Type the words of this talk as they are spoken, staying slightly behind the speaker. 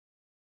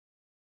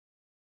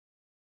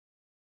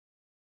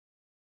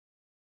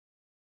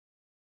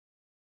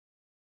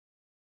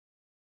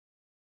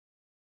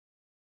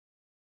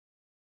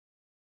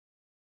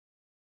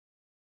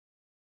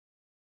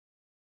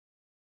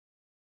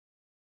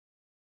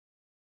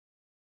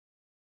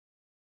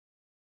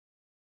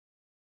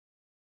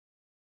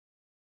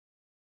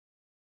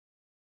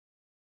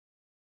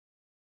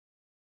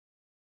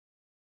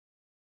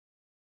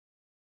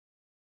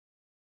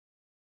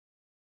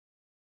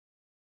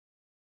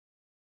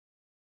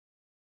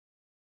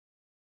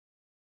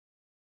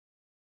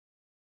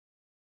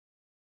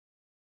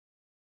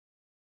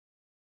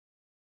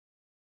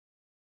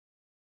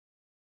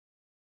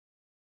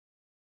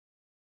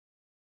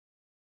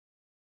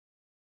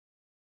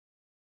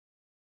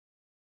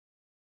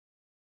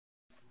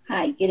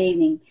Hi, good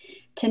evening.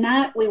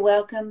 Tonight we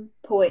welcome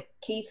poet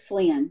Keith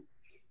Flynn.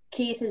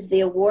 Keith is the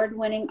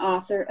award-winning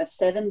author of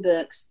 7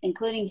 books,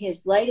 including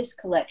his latest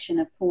collection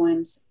of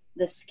poems,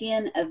 The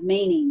Skin of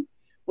Meaning,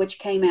 which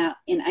came out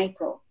in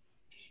April.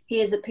 He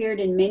has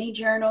appeared in many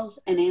journals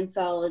and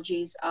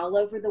anthologies all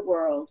over the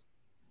world.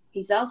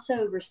 He's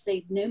also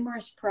received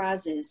numerous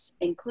prizes,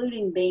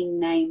 including being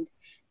named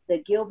the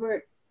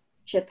Gilbert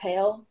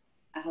Chappell,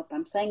 I hope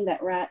I'm saying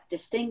that right,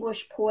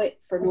 Distinguished Poet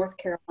for North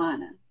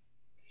Carolina.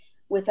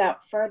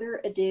 Without further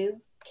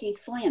ado, Keith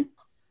Flynn.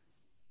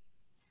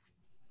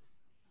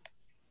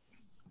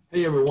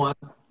 Hey everyone,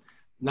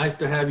 nice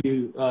to have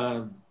you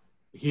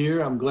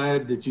here. I'm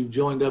glad that you've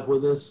joined up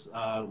with us.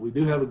 We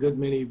do have a good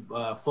many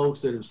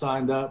folks that have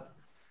signed up.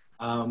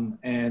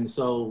 And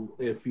so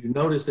if you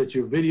notice that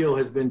your video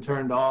has been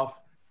turned off,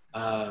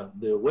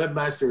 the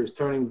webmaster is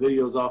turning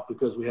videos off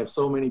because we have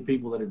so many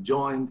people that have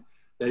joined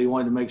that he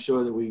wanted to make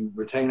sure that we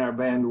retain our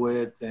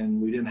bandwidth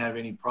and we didn't have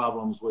any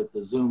problems with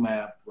the Zoom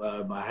app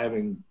by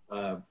having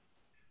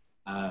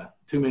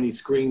too many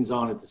screens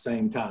on at the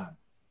same time.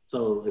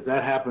 So if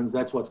that happens,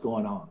 that's what's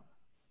going on.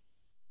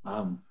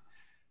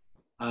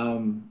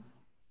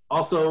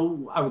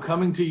 Also, I'm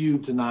coming to you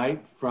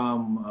tonight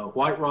from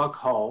White Rock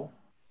Hall.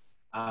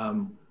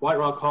 White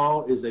Rock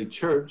Hall is a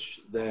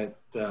church that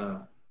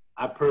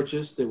I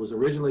purchased. It was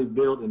originally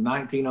built in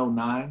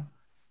 1909.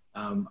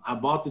 I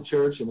bought the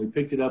church and we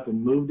picked it up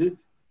and moved it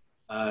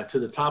to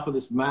the top of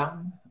this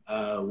mountain.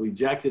 We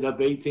jacked it up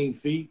 18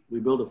 feet.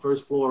 We built a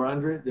first floor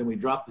under it. Then we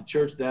dropped the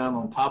church down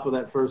on top of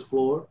that first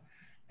floor.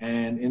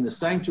 And in the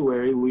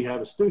sanctuary, we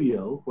have a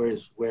studio,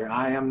 where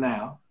I am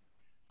now.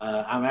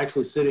 I'm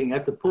actually sitting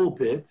at the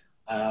pulpit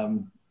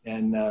and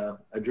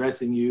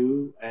addressing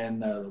you.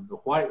 And the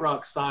White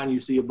Rock sign you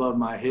see above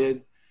my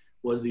head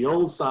was the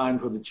old sign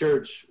for the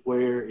church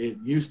where it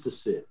used to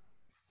sit.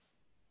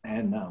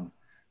 And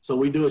so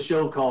we do a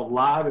show called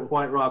Live at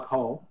White Rock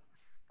Hall,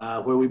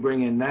 where we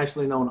bring in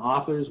nationally known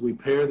authors. We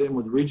pair them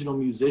with regional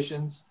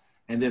musicians,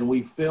 and then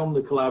we film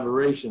the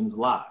collaborations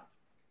live.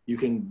 You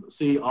can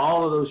see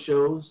all of those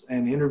shows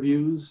and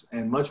interviews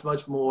and much,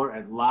 much more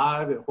at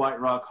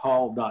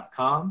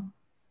live@whiterockhall.com.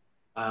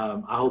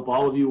 I hope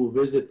all of you will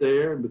visit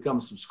there and become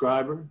a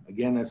subscriber.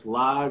 Again, that's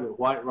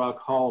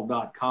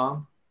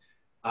live@whiterockhall.com.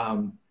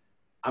 I'm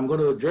going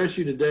to address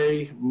you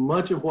today.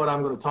 Much of what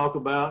I'm going to talk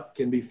about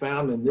can be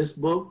found in this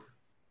book.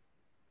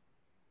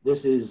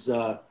 This is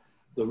The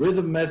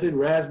Rhythm Method,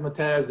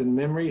 Razzmatazz, and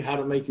Memory, How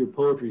to Make Your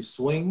Poetry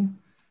Swing.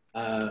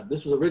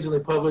 This was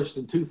originally published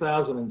in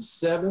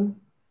 2007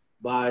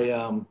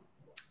 by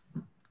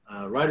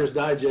Writer's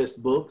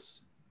Digest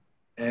Books.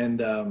 And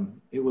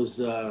it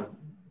was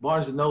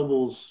Barnes &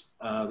 Noble's,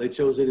 they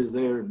chose it as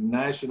their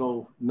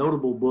national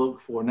notable book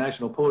for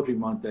National Poetry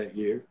Month that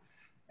year.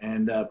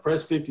 And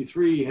Press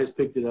 53 has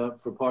picked it up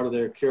for part of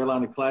their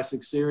Carolina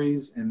Classic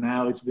series. And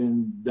now it's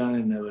been done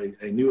in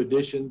a new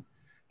edition.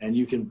 And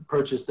you can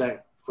purchase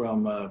that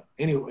from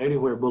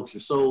anywhere books are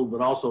sold, but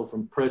also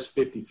from Press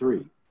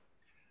 53.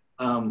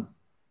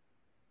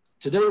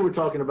 Today we're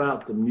talking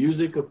about the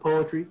music of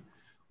poetry.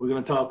 We're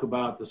going to talk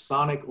about the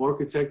sonic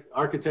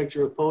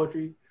architecture of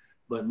poetry,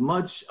 but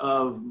much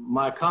of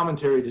my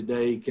commentary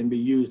today can be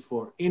used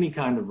for any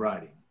kind of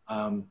writing.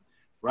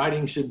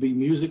 Writing should be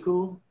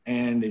musical,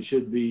 and it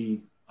should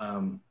be,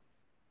 in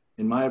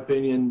my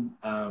opinion,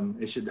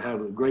 it should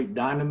have a great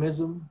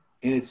dynamism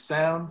in its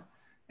sound,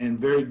 and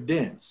very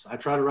dense. I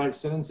try to write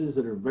sentences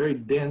that are very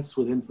dense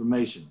with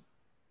information.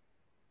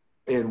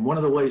 And one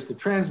of the ways to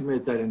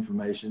transmit that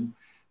information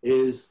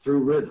is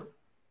through rhythm.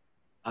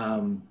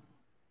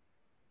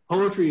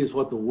 Poetry is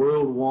what the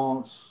world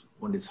wants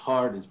when its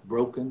heart is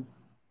broken.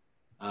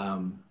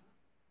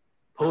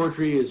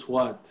 Poetry is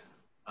what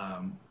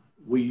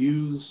we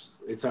use.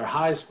 It's our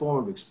highest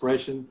form of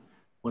expression.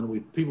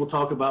 When people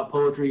talk about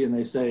poetry and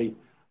they say,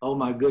 oh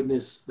my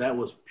goodness, that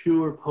was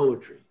pure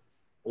poetry,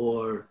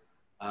 or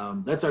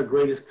that's our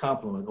greatest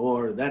compliment,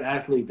 or that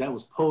athlete, that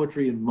was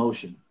poetry in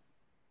motion.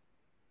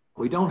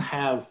 We don't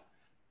have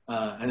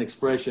an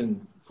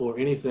expression for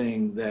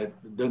anything that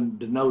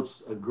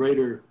denotes a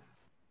greater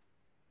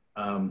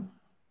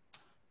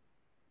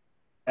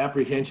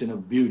apprehension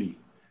of beauty,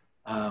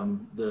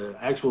 the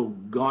actual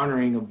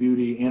garnering of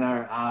beauty in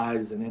our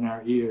eyes and in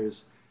our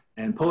ears.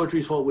 And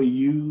poetry is what we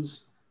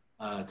use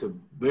to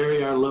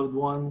bury our loved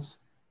ones.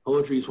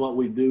 Poetry is what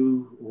we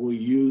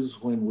use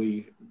when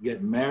we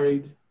get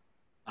married,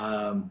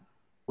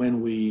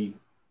 when we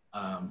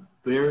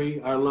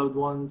bury our loved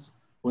ones,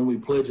 when we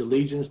pledge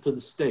allegiance to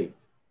the state.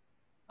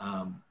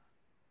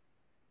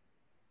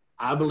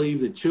 I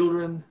believe that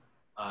children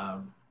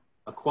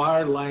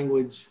acquire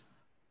language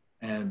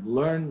and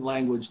learn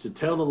language to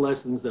tell the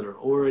lessons that are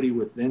already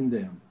within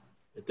them,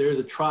 that there's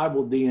a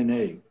tribal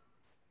DNA,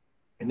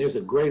 and there's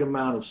a great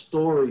amount of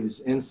stories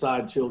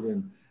inside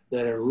children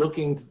that are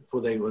looking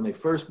for, when they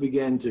first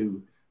begin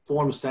to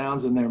form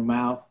sounds in their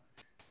mouth,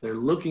 they're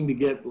looking to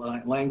get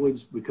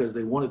language because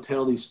they want to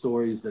tell these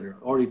stories that are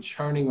already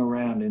churning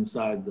around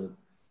inside the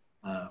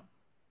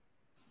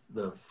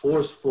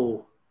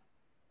forceful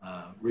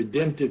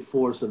redemptive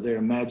force of their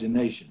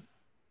imagination.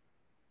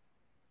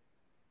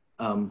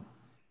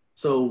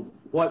 So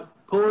what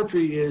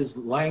poetry is,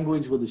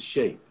 language with a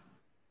shape.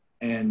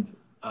 And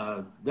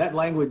that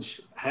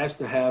language has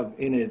to have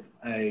in it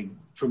a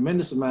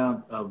tremendous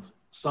amount of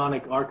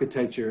sonic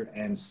architecture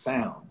and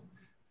sound.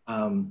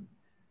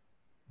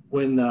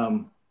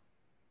 When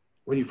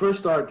you first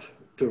start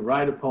to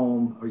write a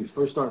poem, or you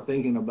first start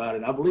thinking about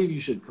it, I believe you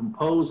should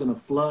compose in a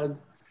flood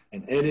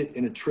and edit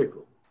in a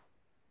trickle.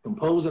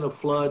 Compose in a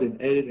flood and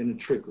edit in a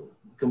trickle.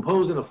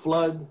 Compose in a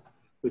flood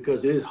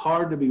because it is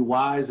hard to be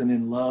wise and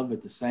in love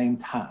at the same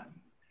time.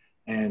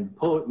 And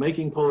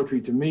making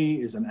poetry to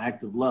me is an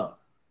act of love.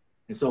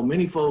 And so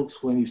many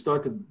folks, when you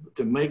start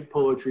to make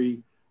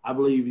poetry, I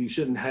believe you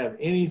shouldn't have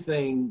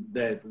anything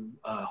that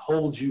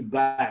holds you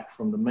back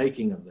from the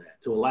making of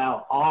that, to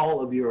allow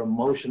all of your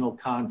emotional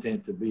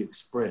content to be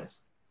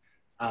expressed.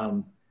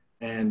 Well,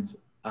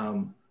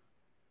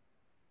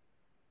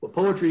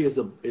 poetry is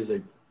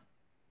a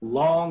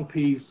long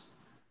piece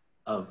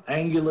of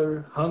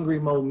angular, hungry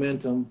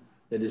momentum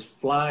that is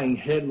flying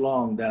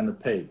headlong down the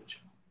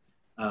page.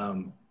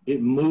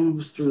 It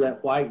moves through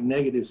that white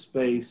negative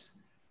space,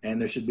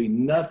 and there should be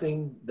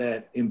nothing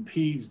that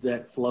impedes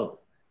that flow.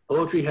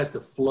 Poetry has to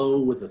flow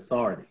with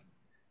authority,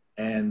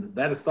 and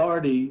that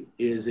authority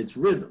is its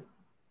rhythm.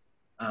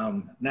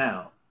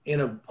 Now, in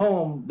a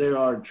poem, there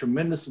are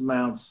tremendous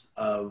amounts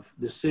of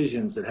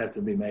decisions that have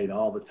to be made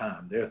all the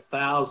time. There are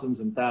thousands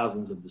and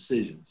thousands of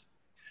decisions.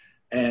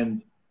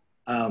 And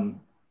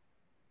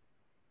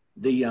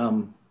the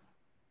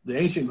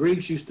ancient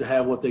Greeks used to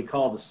have what they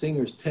called the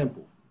singer's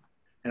temple.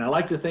 And I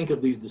like to think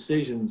of these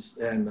decisions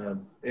in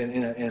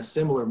a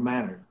similar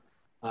manner.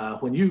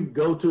 When you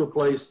go to a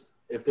place,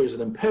 if there's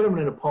an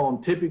impediment in a poem,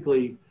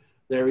 typically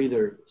they're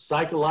either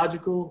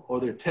psychological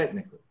or they're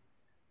technical.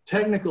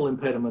 Technical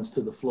impediments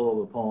to the flow of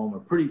a poem are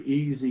pretty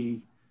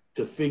easy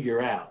to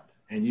figure out.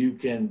 And you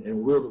can,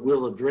 and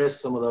we'll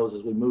address some of those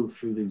as we move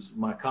through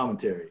my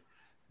commentary.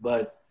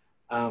 But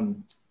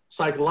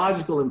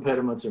psychological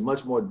impediments are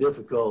much more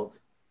difficult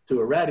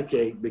to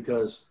eradicate,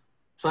 because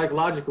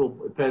psychological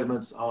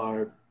impediments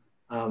are,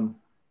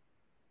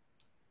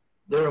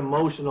 they're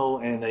emotional,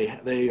 and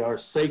they are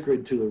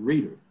sacred to the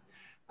reader.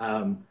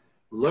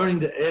 Learning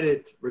to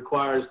edit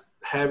requires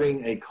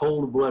having a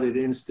cold-blooded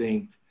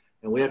instinct,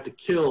 and we have to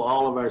kill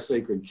all of our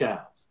sacred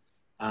cows.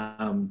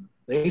 The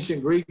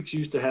ancient Greeks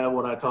used to have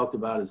what I talked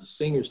about as a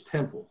singer's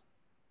temple.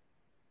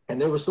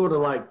 And they were sort of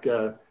like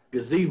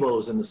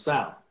gazebos in the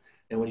South.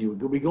 And when you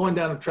would be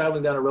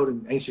traveling down a road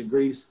in ancient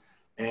Greece,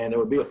 and there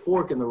would be a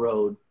fork in the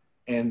road,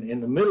 and in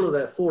the middle of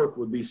that fork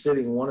would be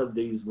sitting one of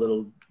these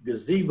little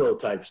gazebo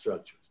type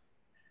structures.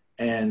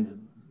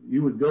 And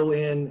you would go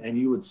in and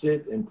you would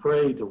sit and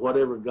pray to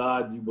whatever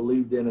God you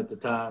believed in at the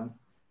time.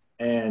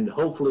 And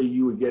hopefully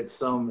you would get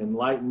some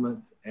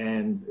enlightenment,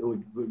 and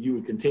you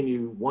would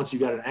continue, once you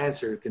got an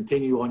answer,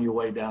 continue on your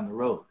way down the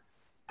road.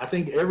 I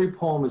think every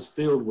poem is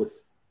filled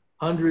with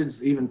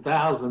hundreds, even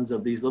thousands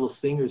of these little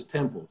singers'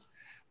 temples,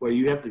 where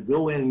you have to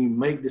go in and you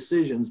make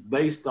decisions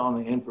based on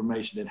the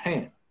information at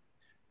hand.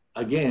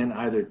 Again,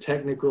 either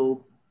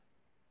technical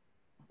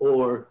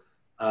or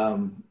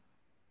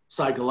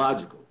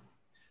psychological.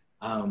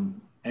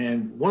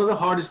 And one of the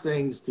hardest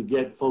things to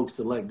get folks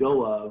to let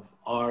go of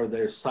are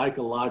their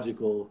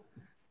psychological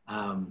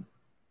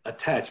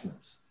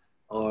attachments,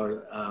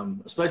 or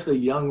especially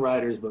young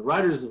writers, but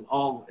writers of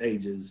all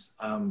ages.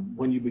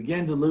 When you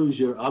begin to lose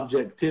your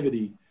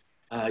objectivity,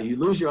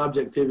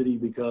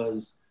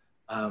 because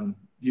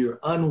you're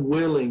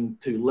unwilling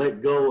to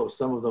let go of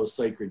some of those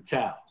sacred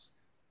cows.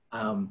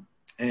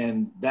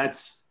 And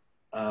that's,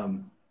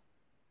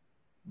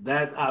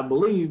 that I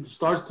believe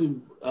starts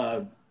to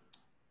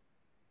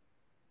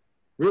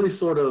really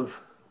sort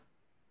of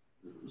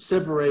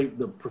separate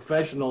the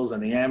professionals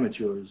and the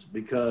amateurs,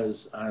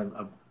 because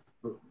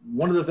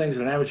one of the things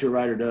that an amateur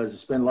writer does is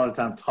spend a lot of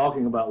time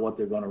talking about what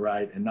they're going to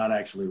write and not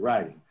actually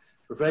writing.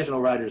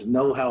 Professional writers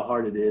know how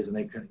hard it is, and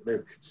they're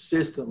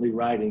consistently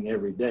writing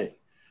every day.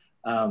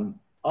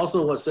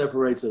 Also, what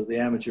separates the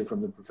amateur from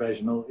the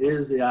professional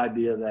is the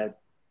idea that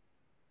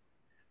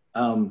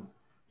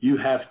you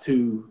have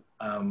to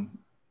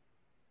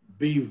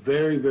be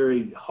very,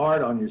 very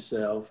hard on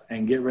yourself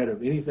and get rid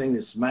of anything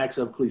that smacks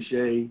of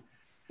cliche,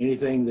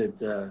 anything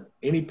that,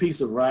 any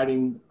piece of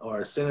writing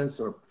or a sentence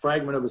or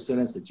fragment of a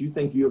sentence that you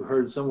think you have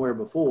heard somewhere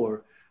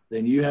before,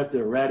 then you have to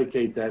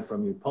eradicate that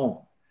from your poem.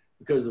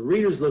 Because the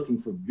reader's looking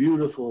for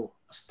beautiful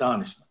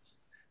astonishments.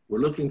 We're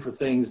looking for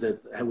things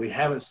that we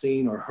haven't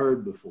seen or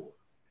heard before.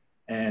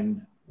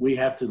 And we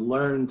have to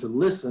learn to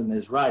listen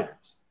as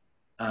writers,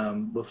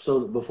 so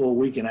that before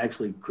we can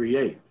actually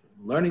create.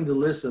 Learning to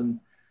listen,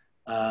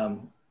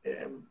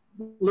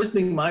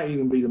 listening might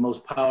even be the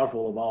most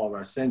powerful of all of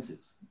our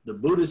senses. The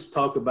Buddhists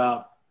talk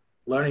about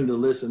learning to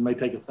listen may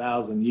take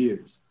 1,000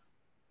 years.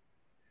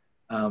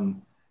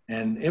 And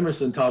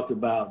Emerson talked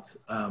about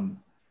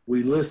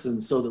we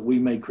listen so that we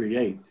may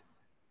create.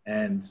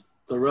 And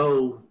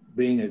Thoreau,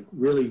 being a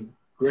really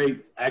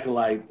great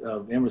acolyte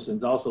of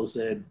Emerson's, also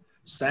said,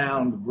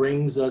 sound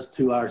brings us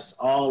to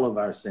all of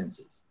our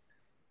senses.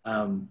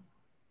 And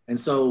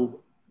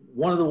so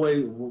one of the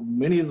ways,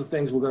 many of the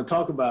things we're going to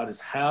talk about is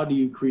how do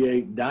you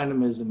create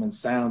dynamism and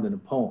sound in a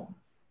poem?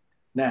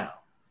 Now,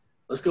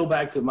 let's go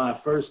back to my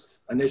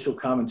first initial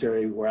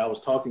commentary where I was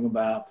talking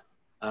about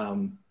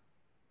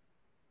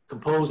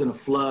compose in a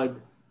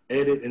flood,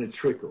 edit in a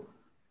trickle.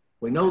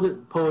 We know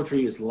that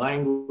poetry is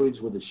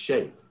language with a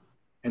shape.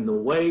 And the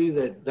way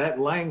that that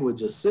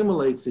language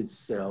assimilates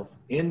itself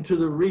into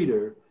the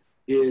reader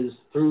is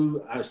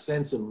through our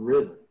sense of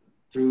rhythm,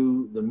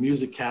 through the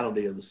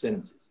musicality of the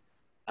sentences.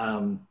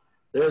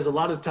 There's a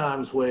lot of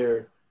times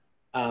where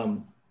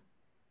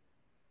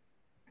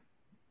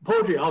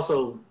poetry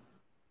also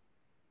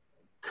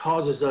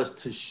causes us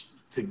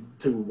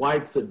to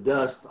wipe the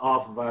dust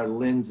off of our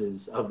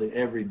lenses of the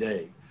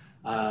everyday.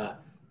 The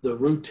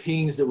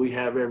routines that we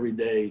have every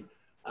day,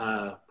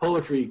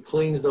 poetry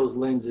cleans those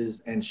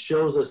lenses and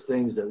shows us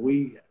things that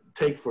we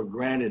take for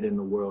granted in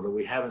the world or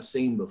we haven't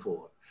seen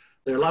before.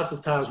 There are lots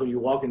of times when you're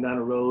walking down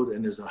the road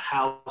and there's a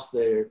house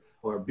there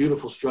or a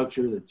beautiful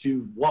structure that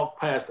you've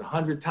walked past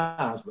 100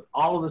 times, but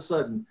all of a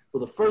sudden, for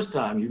the first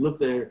time, you look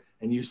there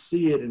and you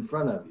see it in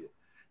front of you.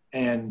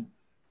 And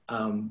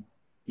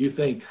you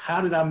think,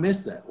 how did I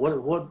miss that?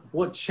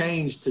 What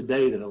changed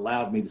today that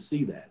allowed me to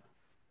see that?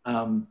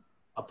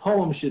 A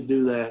poem should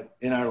do that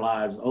in our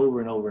lives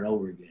over and over and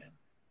over again.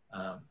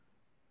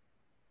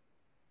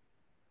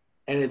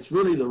 And it's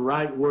really the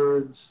right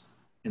words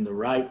in the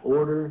right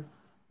order,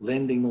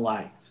 lending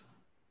light.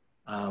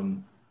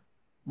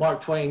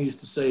 Mark Twain used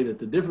to say that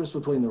the difference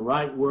between the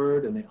right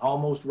word and the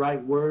almost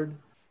right word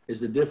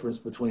is the difference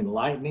between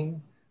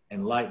lightning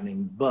and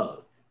lightning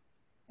bug.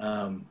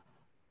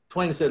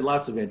 Twain said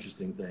lots of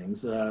interesting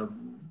things.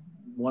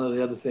 One of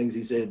the other things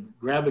he said,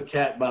 grab a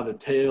cat by the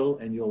tail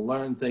and you'll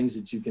learn things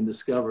that you can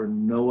discover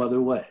no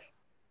other way.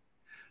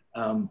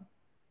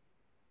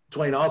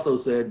 Twain also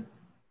said,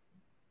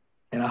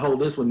 and I hold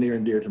this one near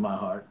and dear to my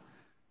heart,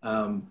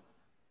 I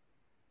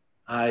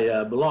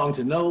belong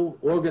to no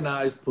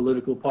organized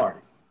political party.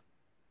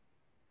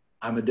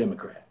 I'm a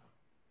Democrat.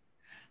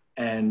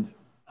 And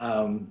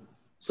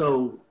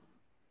so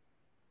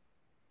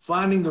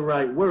finding the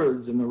right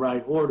words in the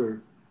right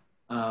order,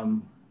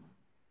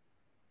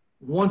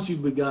 once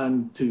you've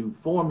begun to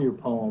form your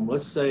poem,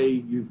 let's say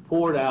you've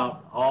poured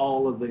out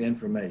all of the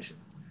information.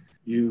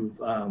 You've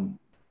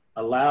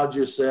allowed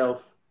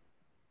yourself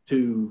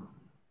to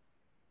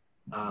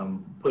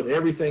put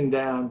everything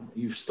down.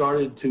 You've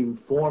started to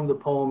form the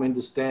poem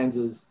into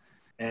stanzas,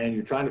 and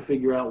you're trying to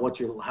figure out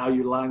how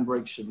your line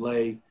breaks should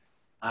lay.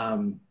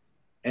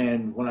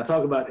 And when I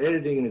talk about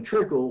editing in a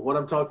trickle, what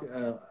I'm talking,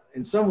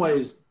 in some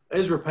ways,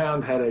 Ezra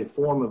Pound had a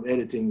form of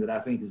editing that I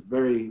think is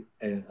very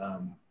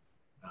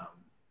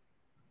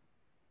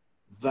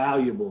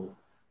valuable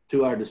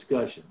to our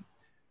discussion.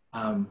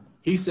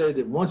 He said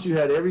that once you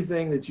had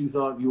everything that you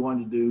thought you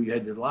wanted to do, you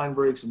had your line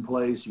breaks in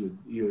place,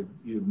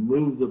 you'd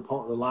move the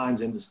lines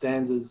into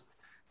stanzas,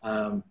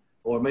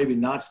 or maybe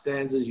not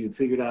stanzas. You'd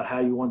figured out how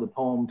you wanted the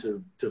poem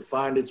to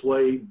find its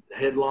way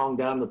headlong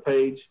down the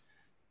page,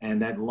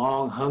 and that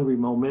long, hungry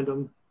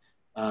momentum,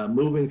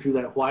 moving through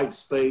that white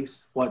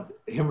space, what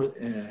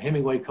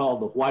Hemingway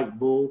called the white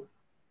bull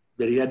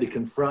that he had to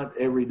confront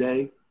every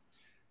day.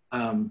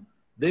 Then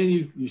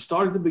you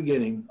start at the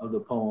beginning of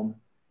the poem,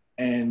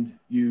 and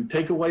you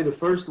take away the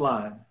first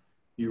line,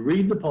 you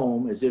read the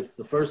poem as if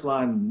the first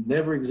line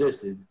never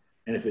existed,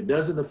 and if it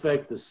doesn't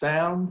affect the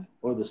sound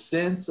or the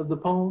sense of the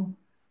poem,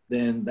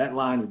 then that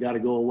line's got to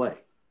go away.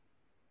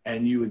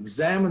 And you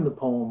examine the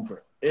poem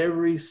for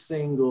every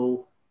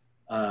single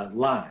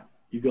line.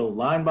 You go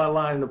line by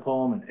line in the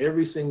poem, and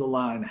every single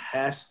line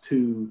has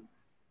to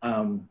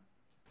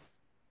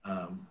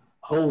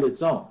hold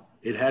its own.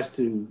 It has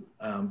to,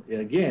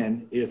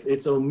 again, if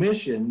its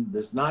omission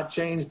does not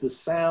change the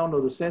sound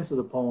or the sense of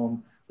the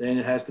poem, then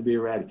it has to be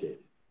eradicated.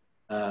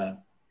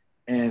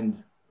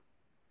 And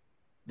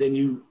then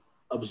you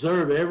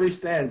observe every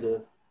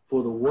stanza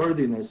for the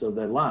worthiness of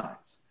their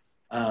lines.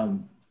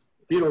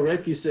 Theodore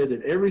Redke said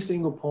that every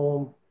single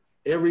poem,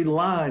 every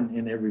line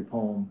in every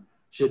poem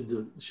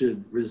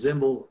should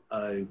resemble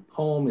a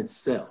poem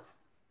itself,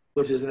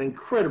 which is an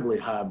incredibly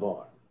high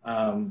bar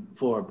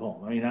for a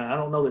poem. I mean, I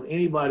don't know that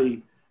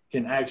anybody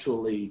can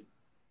actually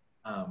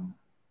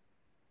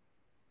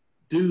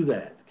do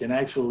that, can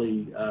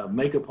actually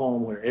make a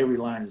poem where every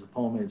line is a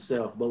poem in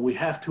itself, but we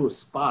have to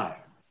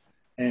aspire.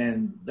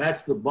 And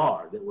that's the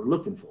bar that we're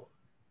looking for.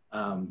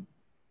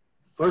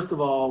 First of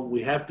all,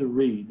 we have to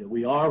read, that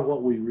we are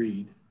what we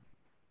read.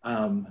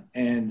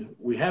 And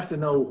we have to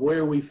know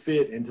where we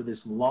fit into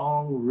this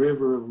long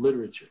river of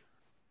literature.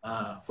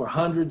 For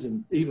hundreds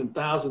and even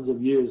thousands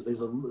of years,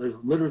 there's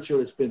literature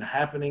that's been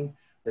happening,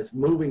 that's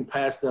moving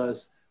past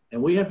us.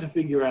 And we have to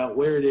figure out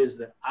where it is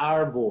that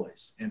our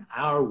voice and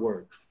our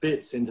work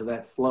fits into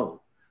that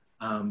flow.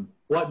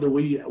 What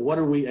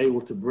are we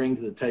able to bring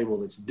to the table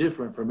that's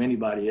different from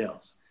anybody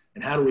else?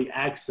 And how do we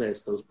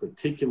access those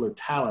particular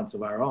talents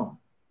of our own?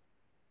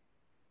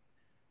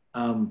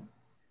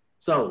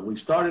 So we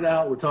started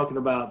out, we're talking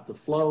about the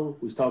flow.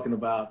 We're talking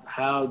about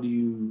how do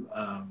you,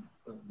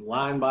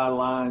 line by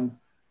line,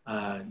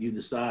 you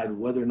decide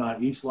whether or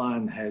not each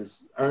line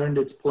has earned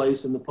its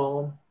place in the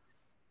poem.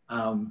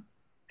 And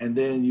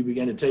then you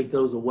begin to take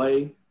those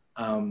away.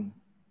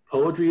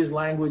 Poetry is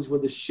language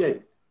with a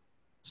shape.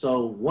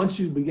 So once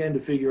you begin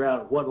to figure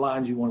out what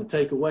lines you want to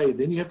take away,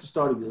 then you have to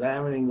start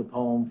examining the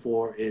poem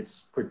for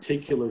its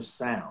particular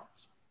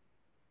sounds.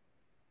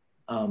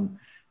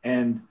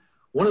 And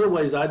one of the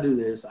ways I do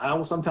this, I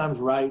will sometimes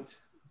write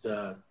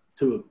to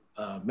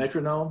a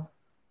metronome.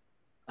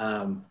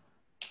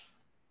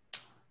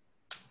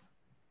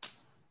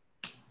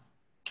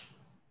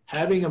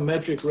 Having a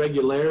metric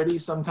regularity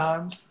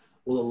sometimes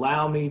will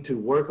allow me to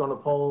work on a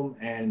poem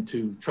and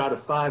to try to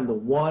find the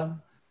one,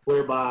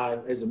 whereby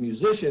as a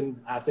musician,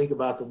 I think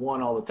about the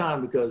one all the time,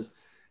 because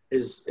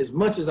as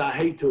much as I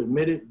hate to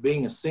admit it,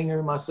 being a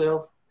singer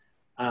myself,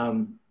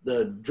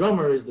 the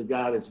drummer is the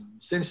guy that's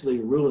essentially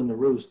ruling the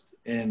roost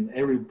in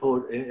every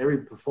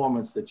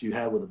performance that you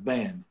have with a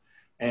band.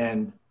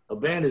 And a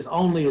band is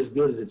only as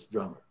good as its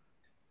drummer,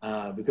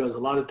 because a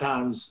lot of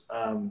times,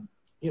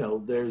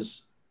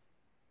 there's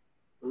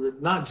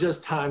not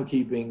just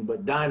timekeeping,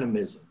 but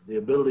dynamism, the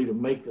ability to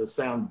make the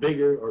sound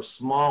bigger or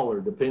smaller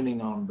depending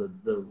on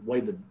the way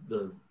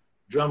the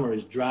drummer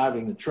is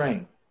driving the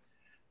train.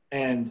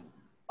 And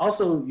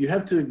also you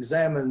have to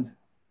examine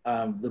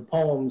the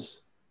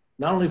poems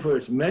not only for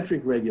its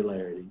metric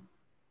regularity,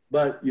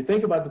 but you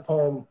think about the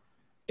poem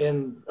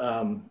in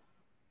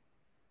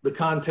the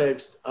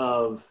context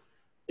of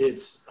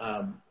its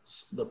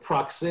the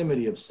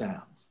proximity of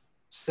sounds.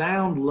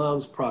 Sound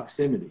loves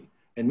proximity.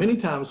 And many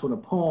times when a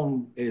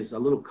poem is a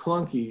little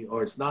clunky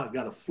or it's not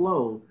got a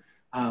flow,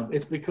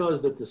 it's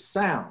because that the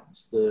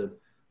sounds, the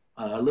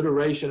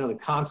alliteration of the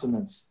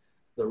consonants,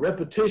 the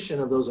repetition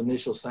of those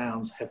initial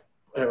sounds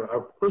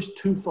are pushed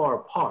too far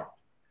apart.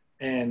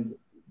 And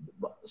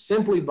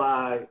simply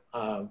by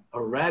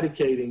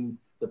eradicating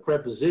the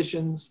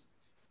prepositions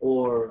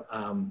or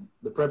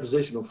the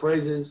prepositional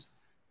phrases,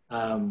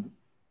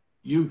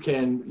 you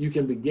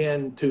can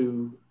begin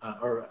to,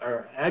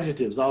 or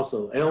adjectives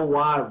also,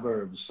 ly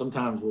verbs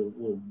sometimes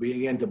will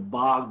begin to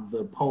bog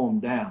the poem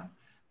down.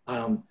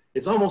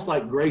 It's almost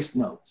like grace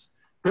notes.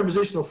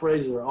 Prepositional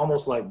phrases are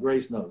almost like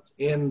grace notes,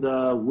 in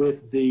the,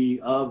 with the,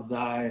 of,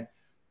 thy,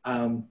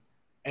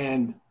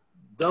 and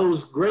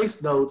those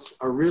grace notes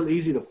are real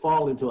easy to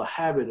fall into a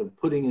habit of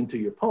putting into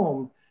your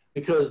poem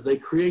because they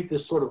create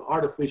this sort of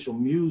artificial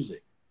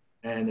music,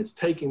 and it's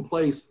taking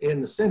place in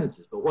the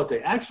sentences. But what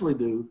they actually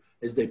do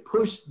is they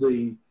push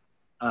the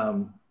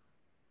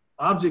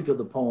object of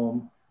the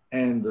poem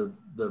and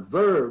the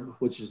verb,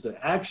 which is the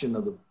action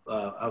of the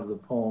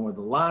poem or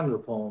the line of the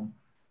poem,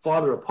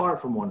 farther apart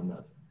from one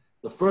another.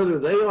 The further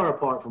they are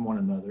apart from one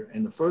another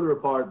and the further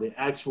apart the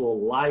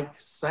actual like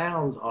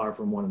sounds are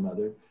from one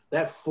another,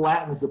 that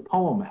flattens the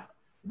poem out.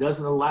 It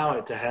doesn't allow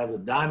it to have the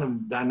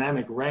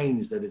dynamic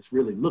range that it's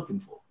really looking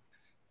for.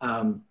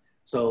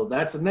 So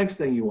that's the next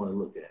thing you want to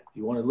look at.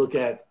 You want to look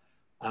at,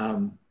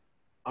 all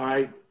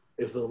right,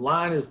 if the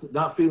line is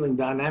not feeling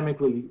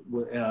dynamically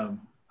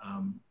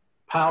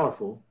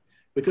powerful,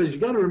 because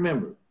you got to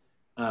remember,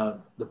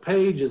 the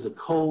page is a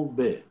cold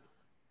bed.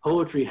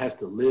 Poetry has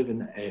to live in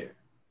the air.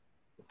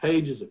 The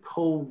page is a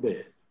cold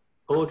bed.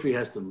 Poetry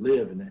has to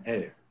live in the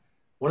air.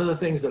 One of the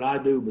things that I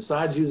do,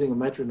 besides using a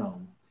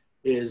metronome,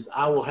 is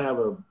I will have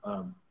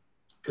a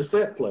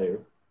cassette player.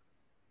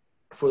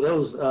 For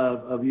those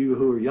of you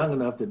who are young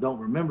enough that don't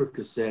remember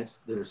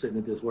cassettes that are sitting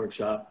at this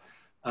workshop,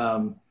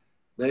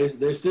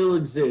 they still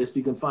exist.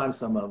 You can find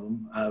some of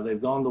them. They've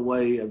gone the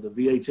way of the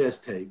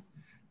VHS tape.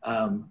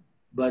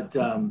 But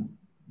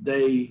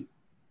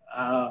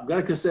I've got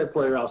a cassette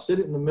player. I'll sit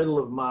it in the middle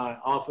of my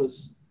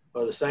office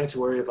or the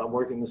sanctuary if I'm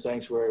working in the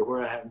sanctuary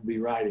where I happen to be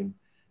writing.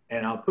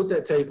 And I'll put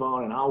that tape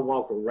on and I'll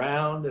walk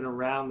around and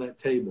around that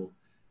table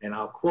and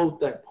I'll quote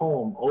that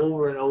poem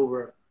over and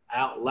over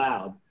out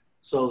loud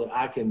so that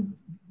I can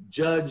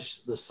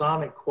judge the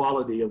sonic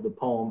quality of the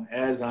poem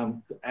as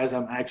I'm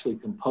actually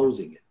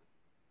composing it.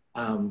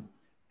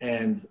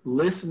 And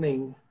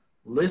listening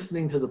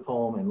to the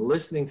poem and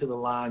listening to the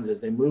lines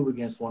as they move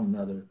against one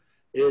another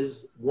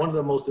is one of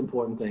the most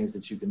important things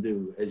that you can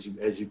do as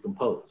you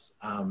compose.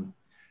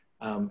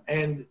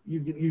 And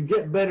you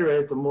get better at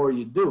it the more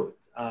you do it.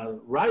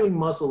 Writing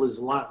muscle is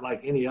a lot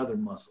like any other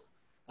muscle.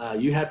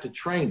 You have to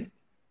train it.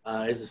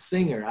 As a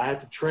singer, I have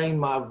to train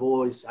my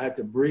voice. I have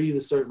to breathe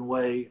a certain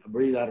way. I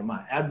breathe out of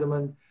my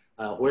abdomen.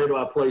 Where do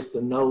I place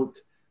the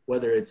note,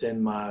 whether it's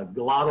in my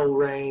glottal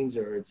range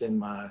or it's in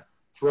my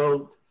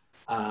throat,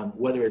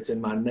 whether it's in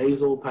my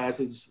nasal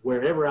passage,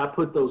 wherever I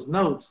put those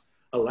notes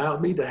allow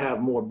me to have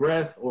more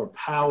breath or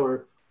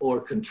power or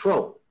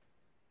control.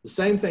 The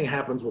same thing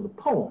happens with a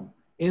poem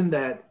in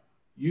that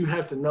you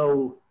have to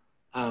know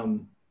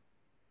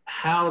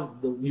how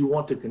you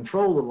want to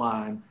control the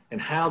line and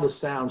how the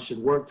sounds should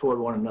work toward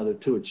one another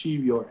to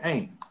achieve your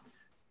aim.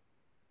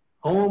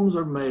 Poems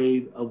are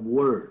made of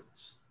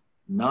words,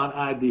 not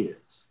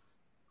ideas.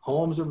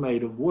 Poems are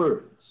made of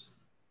words,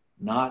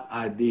 not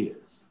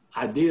ideas.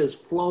 ideas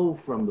flow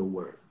from the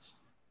words,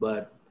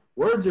 but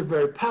words are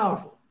very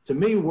powerful. To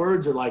me,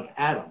 words are like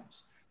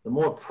atoms. The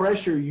more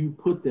pressure you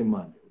put them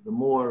under, the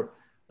more,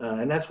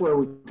 and that's where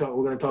we're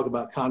going to talk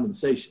about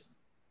condensation.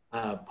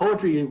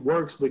 Poetry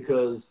works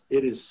because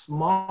it is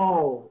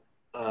small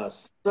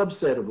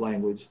subset of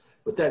language,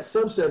 but that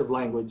subset of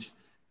language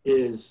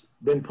is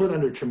been put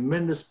under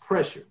tremendous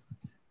pressure.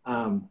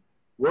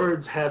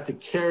 Words have to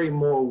carry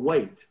more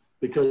weight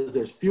because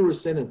there's fewer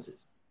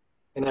sentences.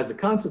 And as a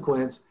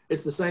consequence,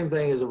 it's the same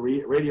thing as a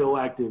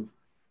radioactive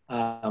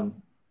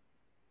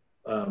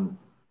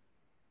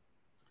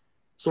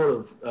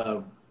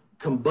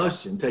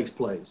combustion takes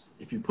place.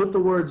 If you put the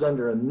words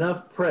under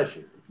enough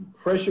pressure, if you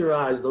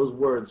pressurize those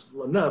words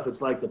enough,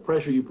 it's like the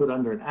pressure you put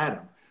under an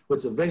atom,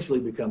 which eventually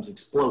becomes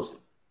explosive.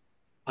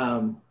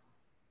 And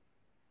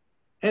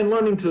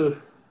learning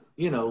to,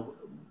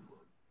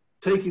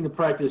 taking the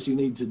practice you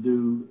need to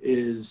do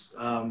is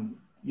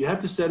you have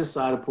to set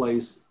aside a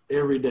place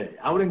every day.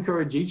 I would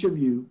encourage each of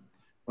you,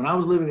 when I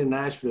was living in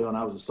Nashville and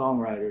I was a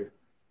songwriter,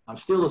 I'm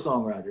still a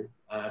songwriter,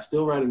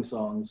 still writing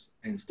songs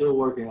and still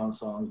working on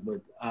songs,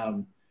 but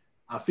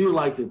I feel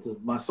like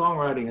that my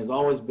songwriting has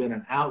always been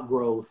an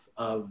outgrowth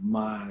of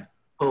my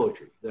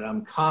poetry, that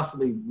I'm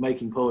constantly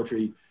making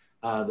poetry,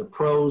 the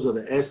prose or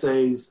the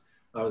essays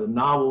or the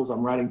novels.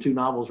 I'm writing 2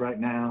 novels right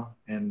now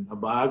and a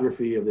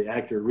biography of the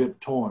actor Rip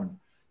Torn.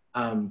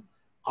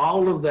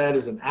 All of that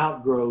is an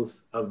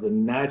outgrowth of the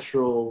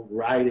natural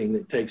writing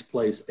that takes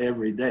place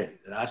every day.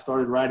 That I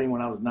started writing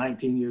when I was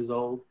 19 years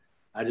old.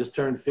 I just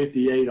turned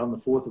 58 on the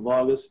 4th of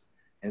August.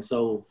 And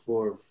so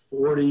for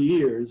 40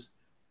 years,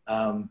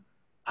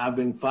 I've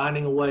been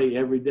finding a way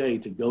every day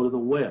to go to the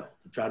well,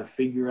 to try to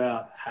figure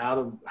out how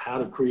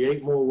to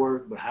create more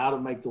work, but how to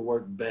make the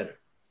work better.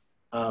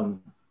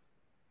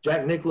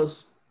 Jack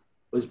Nicklaus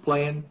was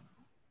playing.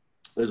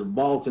 There's a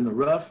ball, it's in the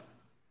rough.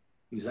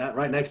 He's out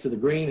right next to the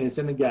green and it's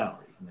in the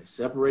gallery. And they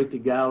separate the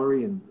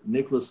gallery and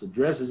Nicklaus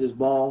addresses his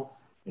ball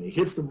and he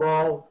hits the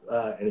ball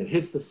and it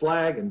hits the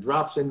flag and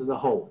drops into the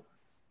hole.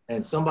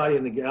 And somebody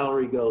in the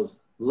gallery goes,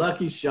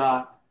 "Lucky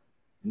shot."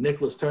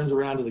 Nicklaus turns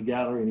around to the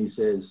gallery and he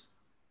says,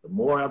 "The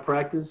more I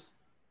practice,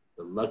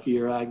 the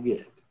luckier I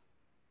get."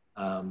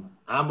 I'm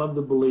of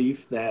the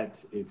belief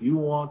that if you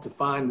want to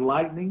find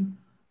lightning,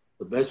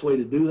 the best way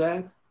to do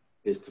that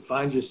is to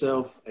find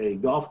yourself a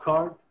golf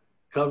cart,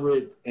 cover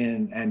it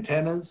in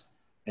antennas,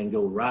 and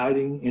go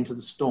riding into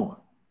the storm.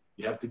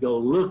 You have to go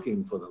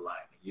looking for the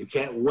lightning. You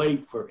can't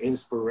wait for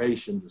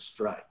inspiration to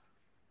strike.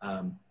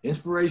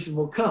 Inspiration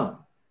will come,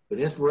 but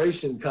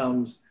inspiration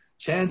comes,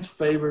 chance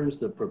favors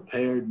the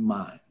prepared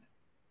mind.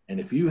 And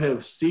if you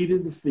have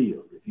seeded the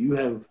field, if you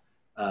have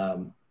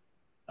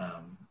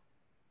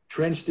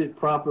trenched it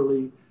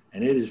properly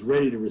and it is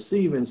ready to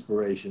receive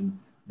inspiration,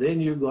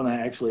 then you're going to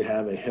actually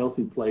have a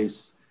healthy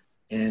place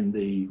in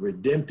the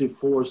redemptive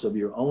force of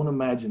your own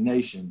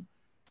imagination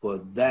for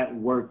that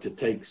work to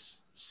take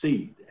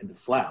seed and to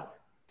flower.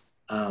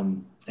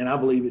 And I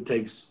believe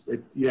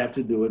you have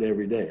to do it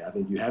every day. I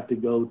think you have to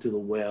go to the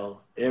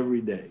well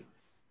every day.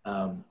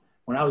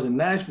 When I was in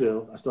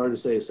Nashville, I started to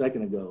say a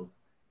second ago,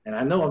 and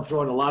I know I'm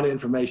throwing a lot of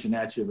information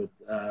at you,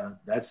 but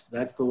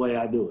that's the way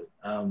I do it.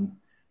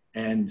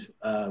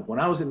 When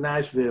I was in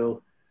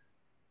Nashville,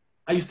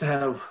 I used to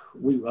have,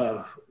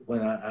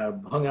 when I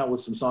hung out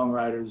with some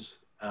songwriters,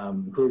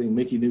 including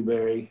Mickey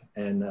Newberry,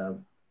 and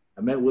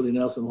I met Willie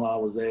Nelson while I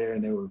was there,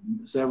 and there were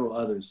several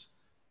others.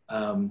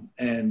 I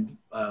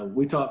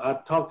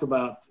talked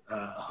about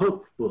a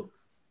hook book.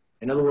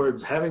 In other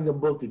words, having a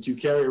book that you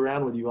carry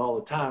around with you all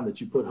the time,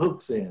 that you put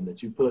hooks in,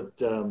 that you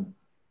put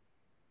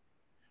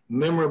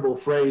memorable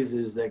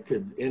phrases that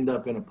could end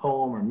up in a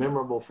poem, or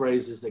memorable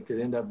phrases that could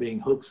end up being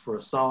hooks for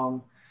a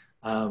song.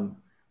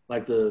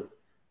 Like the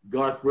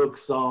Garth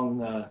Brooks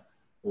song,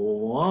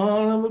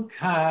 one of a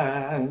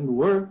kind,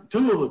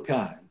 two of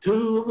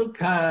a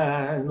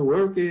kind,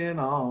 working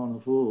on a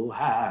full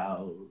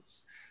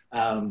house.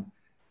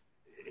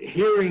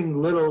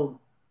 Hearing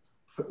little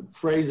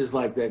phrases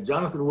like that.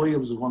 Jonathan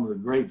Williams was one of the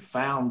great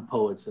found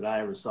poets that I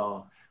ever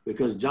saw,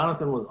 because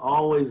Jonathan was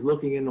always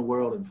looking in the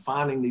world and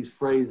finding these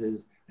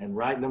phrases and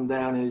writing them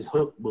down in his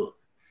hook book,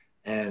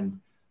 and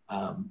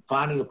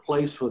finding a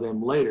place for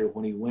them later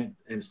when he went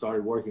and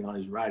started working on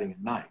his writing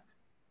at night.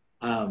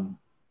 All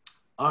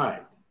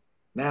right,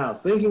 now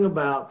thinking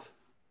about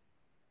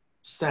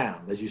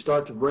sound, as you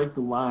start to break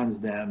the lines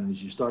down and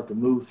as you start to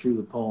move through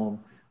the poem,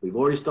 we've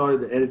already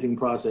started the editing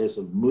process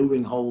of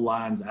moving whole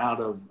lines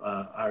out of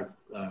our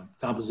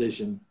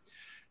composition.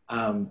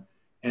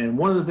 And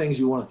one of the things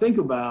you want to think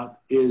about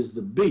is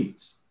the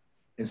beats.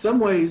 In some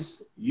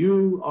ways,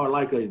 you are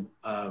like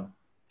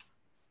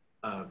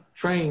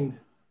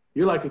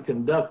you're like a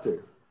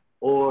conductor,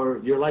 or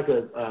you're like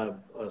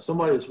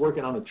somebody that's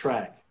working on a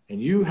track,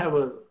 and you have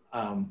a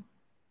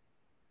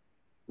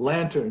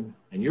lantern,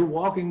 and you're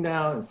walking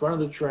down in front of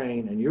the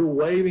train, and you're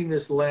waving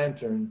this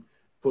lantern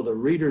for the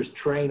reader's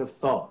train of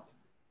thought.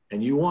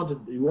 And you want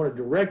to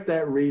direct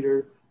that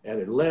reader at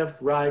a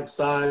left, right,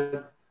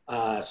 side,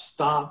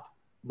 stop,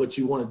 but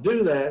you want to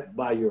do that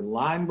by your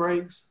line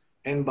breaks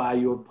and by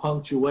your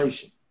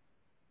punctuation.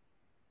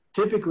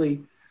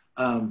 Typically,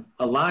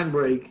 a line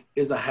break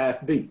is a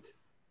half beat.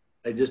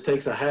 It just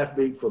takes a half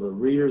beat for the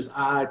reader's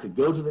eye to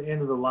go to the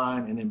end of the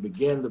line and then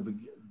begin the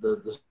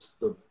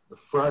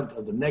front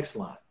of the next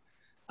line.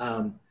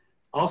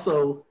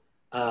 Also,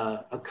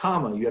 a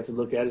comma you have to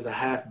look at is a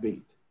half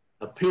beat.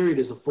 A period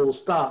is a full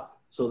stop,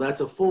 so that's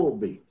a full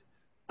beat.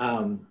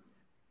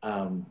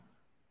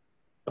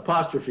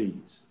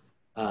 Apostrophes,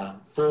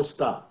 full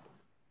stop.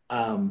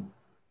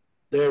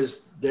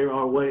 There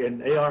are ways,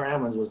 and A.R.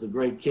 Ammons was the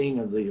great king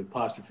of the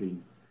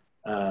apostrophes,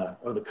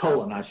 or the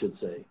colon, I should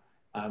say.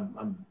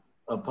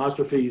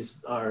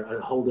 Apostrophes are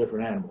a whole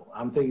different animal.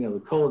 I'm thinking of the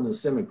colon and the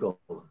semicolon.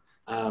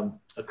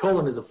 A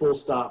colon is a full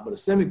stop, but a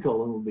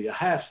semicolon will be a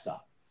half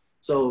stop.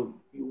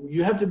 So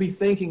you have to be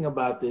thinking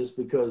about this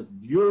because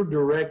you're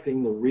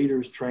directing the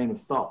reader's train of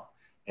thought,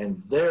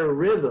 and their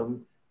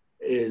rhythm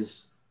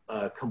is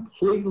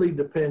completely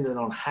dependent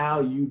on how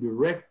you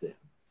direct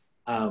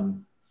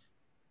them.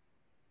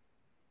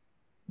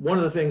 One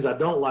of the things I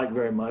don't like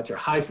very much are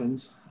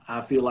hyphens.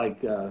 I feel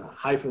like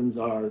hyphens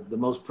are the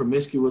most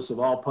promiscuous of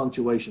all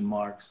punctuation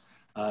marks.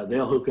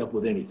 They'll hook up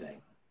with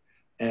anything.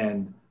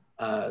 And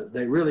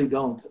they really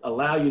don't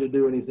allow you to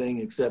do anything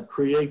except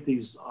create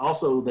these.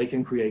 Also, they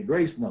can create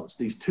grace notes,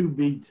 these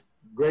 2-beat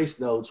grace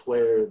notes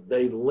where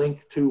they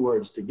link 2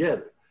 words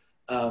together.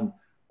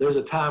 There's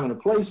a time and a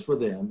place for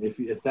them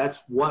if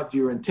that's what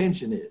your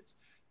intention is.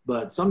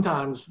 But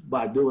sometimes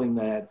by doing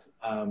that,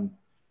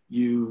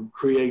 you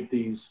create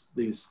these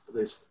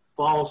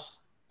false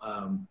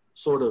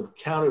sort of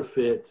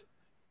counterfeit,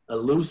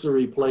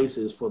 illusory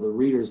places for the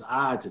reader's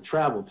eye to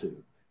travel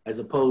to, as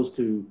opposed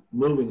to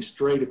moving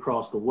straight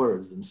across the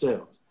words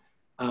themselves.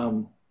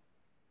 And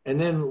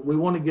then we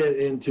want to get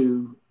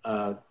into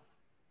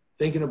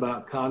thinking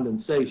about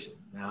condensation.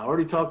 Now, I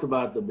already talked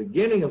about the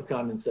beginning of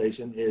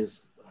condensation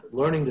is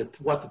learning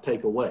what to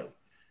take away.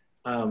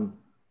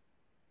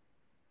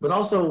 But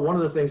also one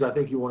of the things I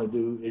think you want to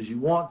do is you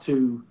want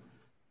to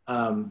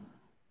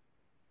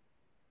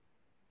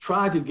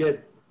try to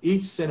get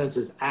each sentence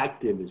as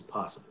active as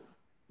possible.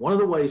 One of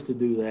the ways to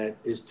do that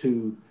is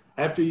to,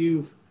 after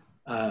you've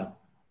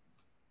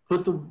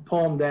put the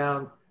poem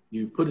down,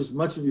 you've put as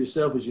much of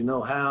yourself as you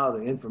know how,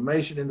 the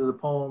information into the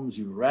poems,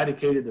 you've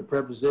eradicated the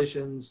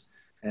prepositions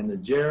and the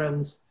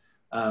gerunds,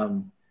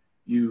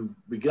 you've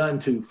begun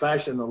to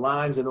fashion the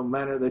lines in a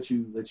manner that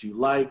you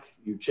like,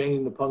 you're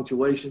changing the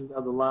punctuation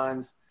of the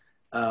lines.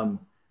 Then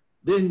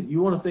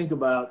you want to think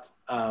about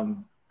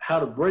how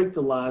to break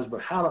the lines,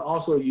 but how to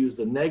also use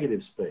the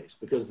negative space,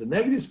 because the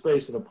negative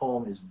space in a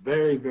poem is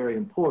very, very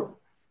important.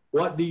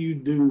 What do you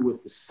do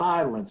with the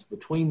silence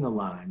between the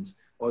lines,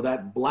 or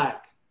that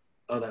black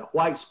or that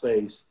white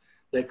space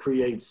that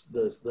creates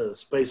the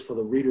space for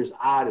the reader's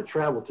eye to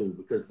travel to,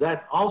 because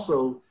that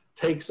also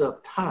takes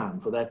up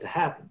time for that to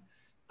happen.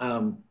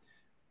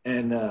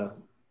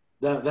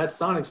 That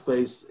sonic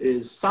space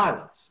is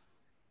silence.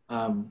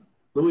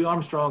 Louis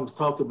Armstrong's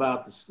talked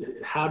about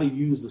how to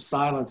use the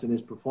silence in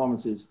his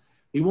performances.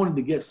 He wanted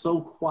to get so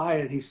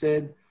quiet, he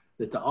said,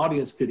 that the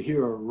audience could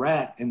hear a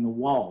rat in the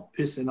wall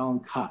pissing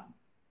on cotton.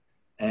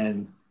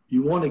 And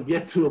you want to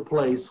get to a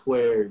place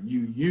where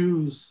you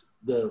use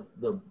the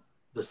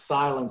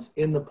silence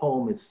in the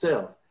poem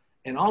itself.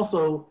 And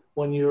also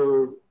when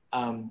you're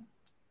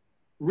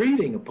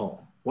reading a poem,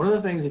 one of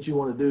the things that you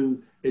want to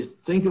do is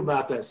think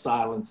about that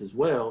silence as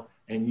well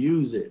and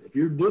use it. If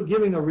you're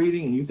giving a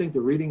reading and you think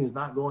the reading is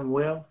not going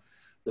well,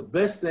 the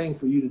best thing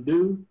for you to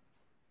do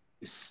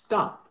is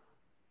stop.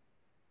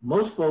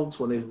 Most folks,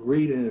 when they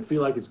read and they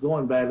feel like it's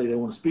going badly, they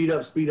want to speed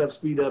up,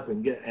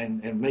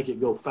 and make it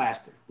go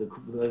faster.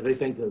 They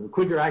think that the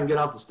quicker I can get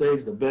off the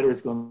stage, the better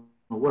it's going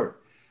to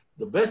work.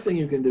 The best thing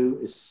you can do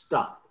is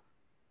stop,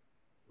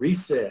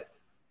 reset,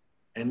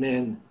 and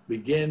then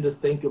begin to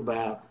think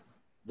about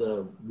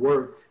the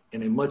work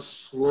in a much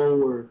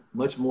slower,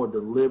 much more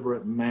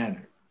deliberate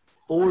manner.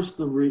 Force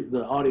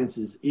the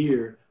audience's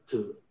ear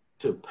to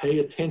pay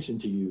attention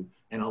to you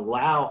and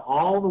allow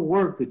all the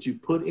work that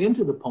you've put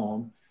into the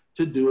poem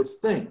to do its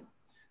thing.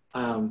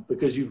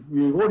 Because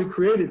you've already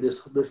created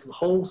this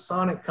whole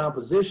sonic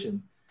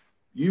composition.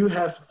 You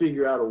have to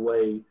figure out a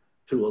way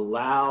to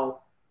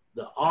allow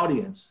the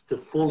audience to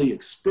fully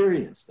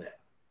experience that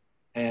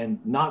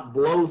and not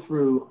blow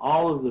through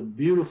all of the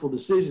beautiful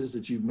decisions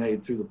that you've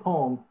made through the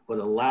poem, but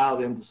allow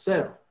them to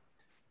settle.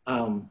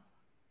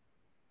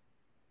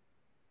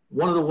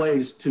 One of the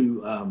ways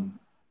to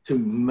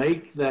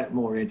make that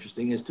more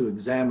interesting is to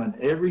examine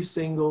every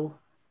single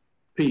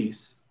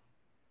piece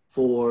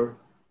for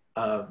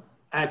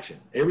action,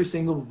 every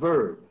single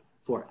verb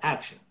for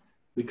action,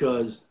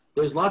 because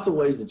there's lots of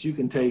ways that you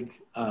can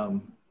take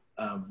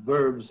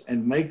verbs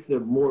and make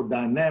them more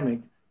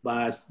dynamic.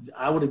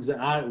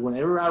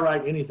 Whenever I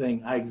write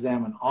anything, I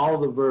examine all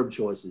the verb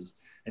choices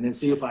and then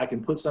see if I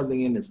can put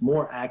something in that's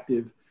more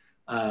active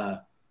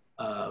or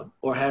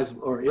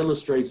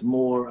illustrates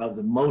more of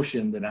the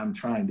motion that I'm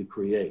trying to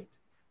create.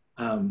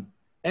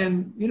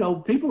 And you know,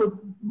 people are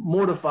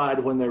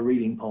mortified when they're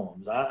reading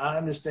poems. I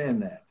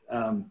understand that.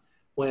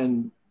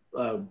 When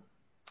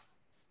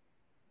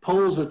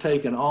polls are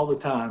taken all the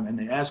time, and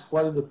they ask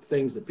what are the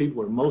things that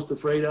people are most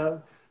afraid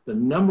of. The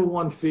number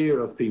one fear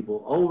of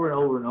people over and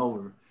over and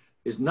over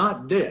is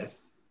not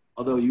death,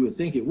 although you would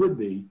think it would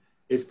be.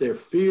 It's their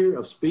fear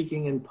of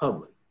speaking in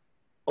public.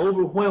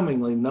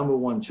 Overwhelmingly number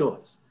one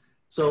choice.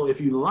 So if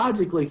you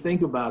logically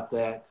think about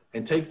that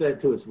and take that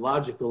to its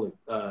logical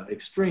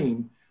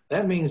extreme,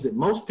 that means that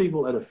most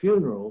people at a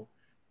funeral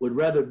would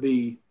rather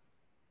be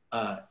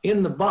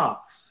in the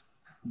box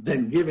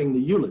than giving the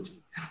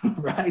eulogy,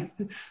 right?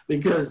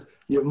 Because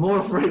you're more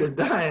afraid of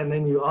dying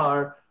than you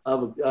are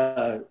of,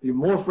 you're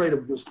more afraid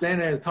of standing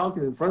there and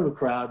talking in front of a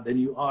crowd than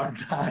you are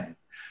dying,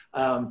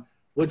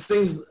 which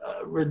seems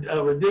a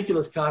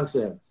ridiculous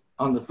concept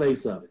on the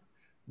face of it.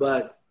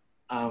 But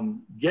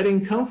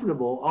getting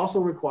comfortable also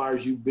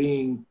requires you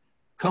being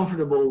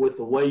comfortable with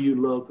the way you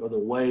look or the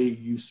way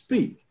you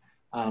speak.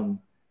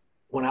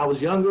 When I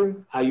was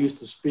younger, I used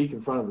to speak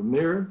in front of a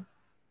mirror.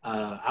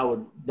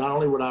 Not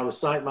only would I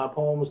recite my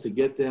poems to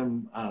get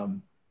them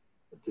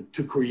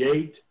to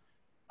create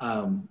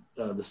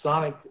the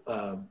sonic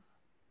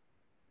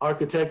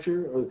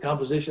architecture or the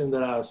composition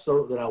that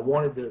I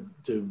wanted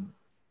to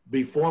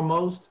be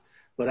foremost,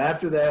 but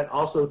after that,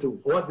 also to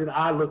what did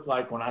I look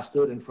like when I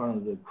stood in front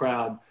of the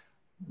crowd,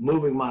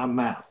 moving my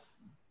mouth?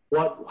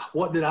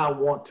 What did I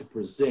want to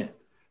present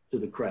to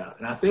the crowd?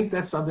 And I think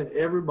that's something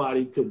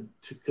everybody could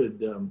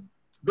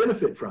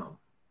benefit from.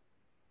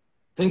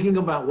 Thinking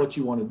about what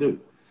you want to do,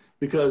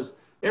 because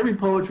every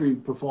poetry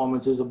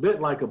performance is a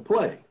bit like a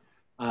play.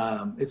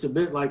 It's a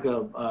bit like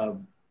a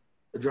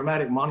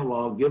dramatic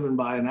monologue given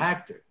by an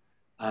actor,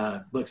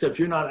 but except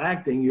you're not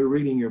acting, you're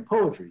reading your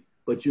poetry,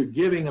 but you're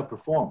giving a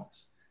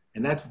performance.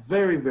 And that's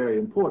very, very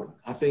important.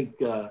 I think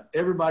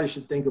everybody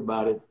should think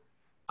about it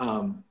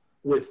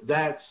with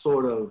that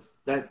sort of,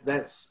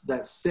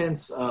 that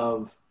sense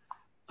of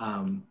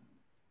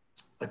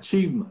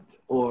achievement,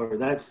 or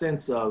that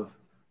sense of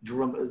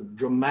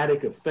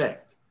dramatic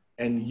effect,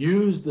 and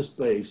use the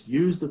space,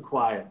 use the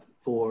quiet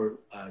for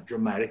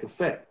dramatic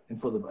effect,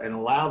 and and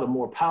allow the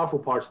more powerful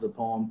parts of the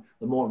poem,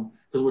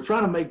 because we're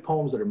trying to make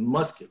poems that are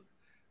muscular.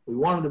 We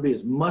want them to be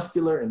as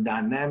muscular and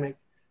dynamic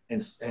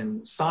and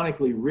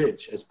sonically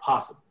rich as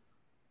possible.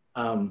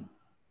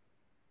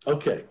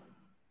 Okay,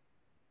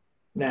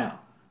 now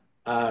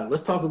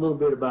let's talk a little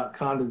bit about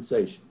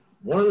condensation.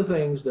 One of the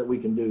things that we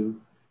can do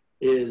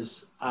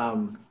is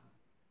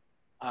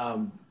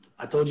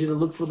I told you to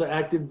look for the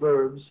active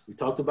verbs. We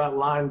talked about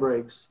line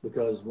breaks,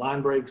 because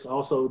line breaks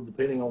also,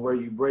 depending on where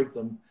you break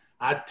them,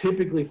 I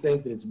typically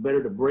think that it's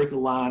better to break a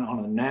line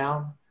on a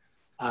noun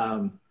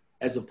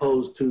as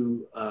opposed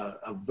to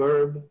a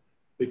verb,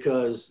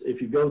 because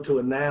if you go to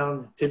a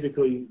noun,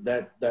 typically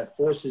that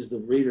forces the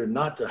reader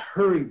not to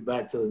hurry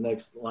back to the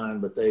next line,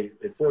 but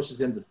it forces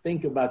them to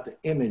think about the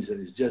image that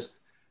has just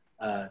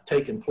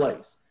taken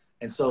place.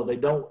 And so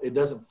it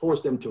doesn't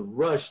force them to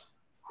rush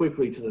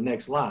quickly to the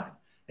next line.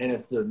 And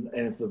if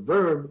the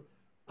verb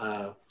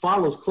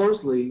follows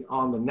closely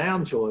on the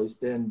noun choice,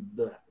 then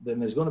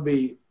there's going to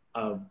be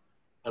a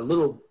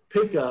little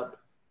pickup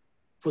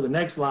for the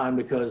next line,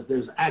 because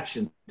there's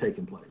action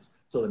taking place.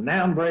 So the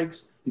noun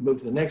breaks, you move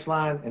to the next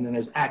line, and then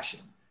there's action,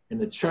 and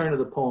the churn of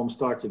the poem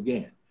starts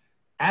again.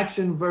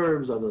 Action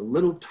verbs are the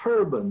little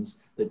turbines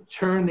that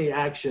churn the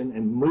action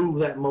and move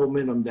that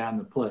momentum down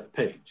the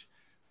page.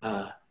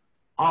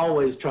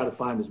 Always try to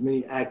find as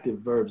many active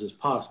verbs as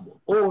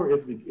possible, or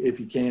if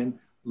you can,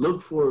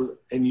 look for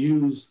and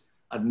use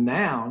a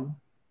noun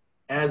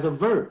as a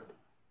verb.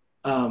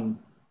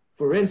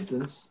 For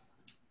instance,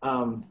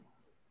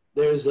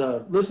 there's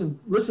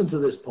listen to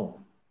this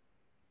poem.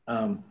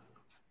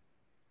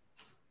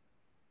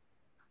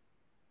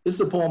 This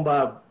is a poem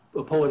by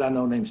a poet I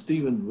know named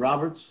Stephen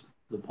Roberts.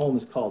 The poem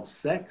is called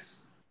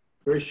Sex,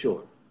 very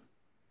short.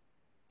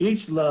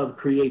 Each love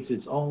creates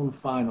its own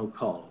final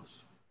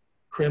cause.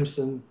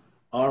 Crimson,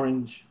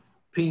 orange,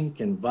 pink,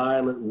 and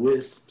violet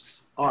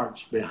wisps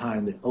arch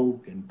behind the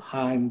oak and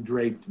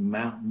pine-draped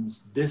mountains'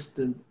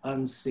 distant,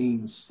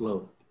 unseen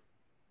slope.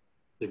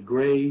 The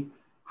gray,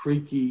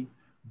 creaky,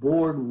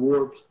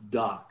 board-warped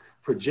dock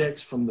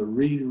projects from the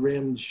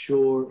reed-rimmed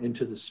shore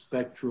into the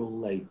spectral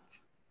lake.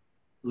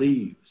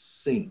 Leaves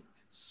sink,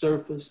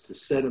 surface to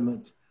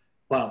sediment,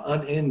 while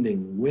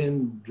unending,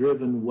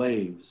 wind-driven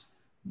waves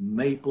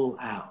maple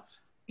out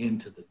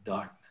into the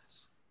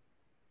darkness.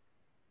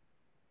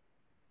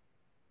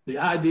 The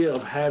idea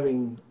of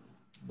having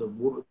the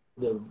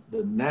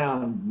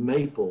noun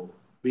maple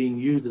being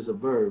used as a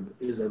verb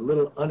is a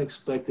little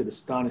unexpected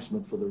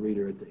astonishment for the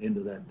reader at the end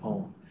of that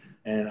poem.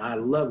 And I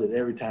loved it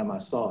every time I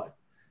saw it.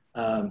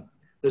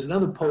 There's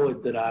another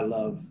poet that I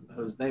love,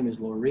 whose name is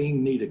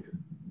Lorene Niedecker.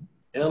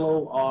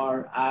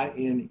 Lorine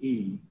Niedecker.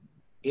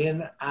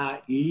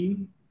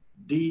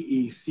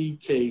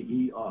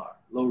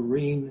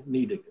 Lorene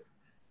Niedecker.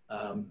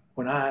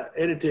 When I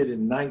edited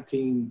in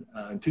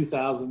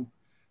 2000,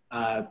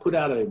 I put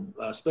out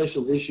a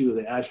special issue of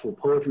the Asheville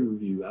Poetry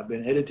Review. I've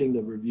been editing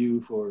the review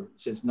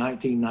since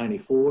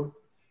 1994.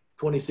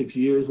 26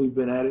 years we've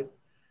been at it.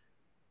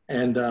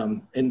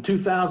 And in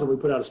 2000, we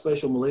put out a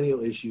special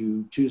millennial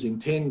issue choosing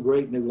 10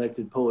 great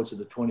neglected poets of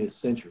the 20th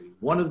century.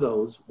 One of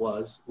those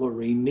was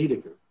Lorene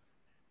Niedecker,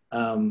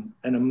 an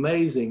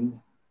amazing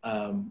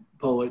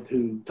poet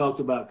who talked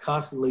about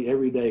constantly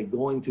every day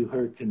going to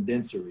her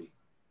condensery.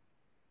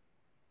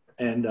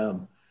 And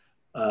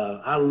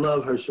I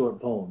love her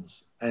short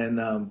poems.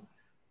 And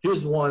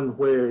here's one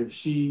where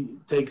she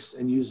takes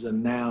and uses a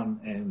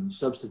noun and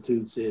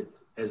substitutes it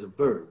as a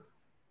verb.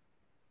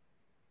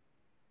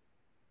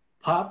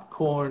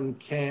 Popcorn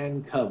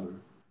can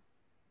cover,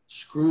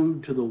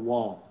 screwed to the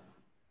wall,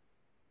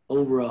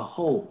 over a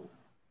hole,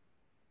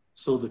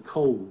 so the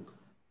cold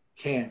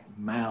can't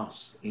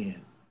mouse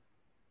in.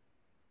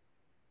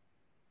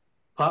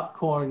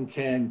 Popcorn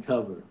can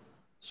cover,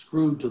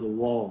 screwed to the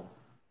wall,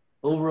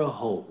 over a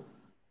hole,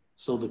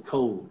 so the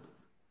cold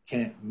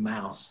can't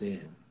mouse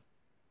in.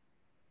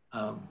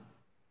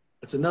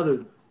 It's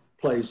another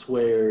place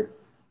where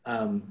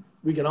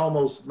we can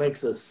almost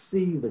makes us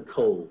see the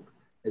cold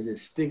as it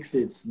sticks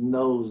its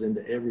nose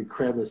into every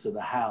crevice of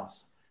the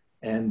house.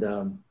 And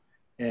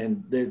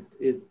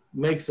it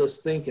makes us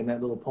think in that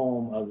little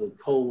poem of the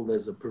cold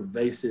as a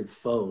pervasive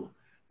foe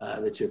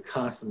that you're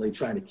constantly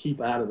trying to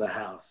keep out of the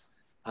house,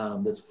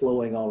 that's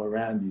flowing all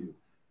around you.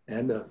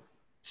 And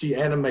she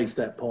animates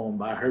that poem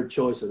by her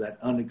choice of that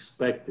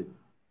unexpected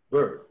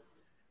verb.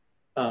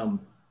 I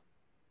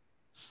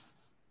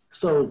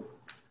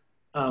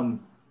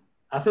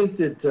think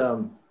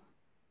that,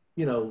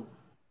 you know,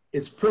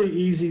 it's pretty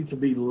easy to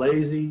be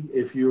lazy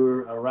if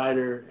you're a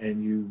writer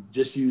and you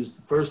just use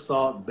the first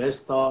thought,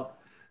 best thought.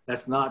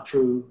 That's not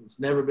true. It's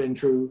never been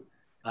true.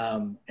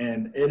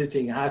 And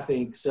editing, I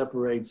think,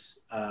 separates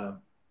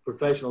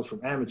professionals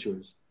from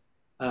amateurs.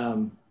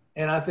 And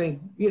I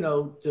think, you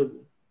know, to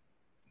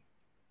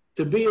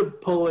be a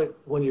poet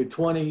when you're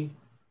 20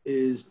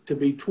 is to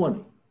be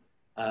 20.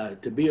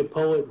 To be a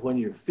poet when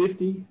you're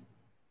 50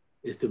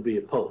 is to be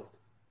a poet.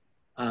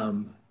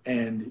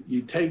 And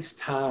it takes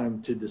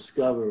time to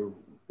discover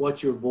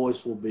what your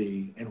voice will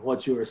be and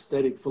what your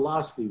aesthetic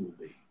philosophy will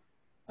be.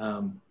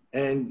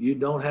 And you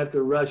don't have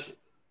to rush it.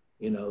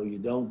 You know, you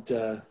don't,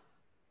 you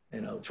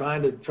know,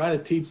 trying to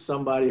teach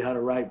somebody how to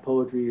write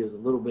poetry is a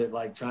little bit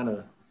like trying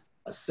to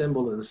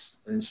assemble an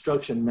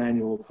instruction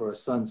manual for a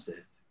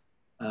sunset.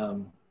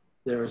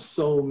 There are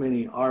so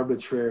many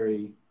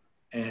arbitrary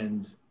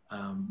and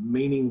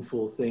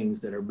meaningful things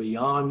that are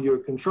beyond your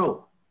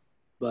control.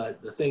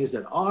 But the things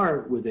that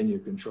are within your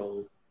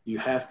control, you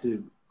have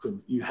to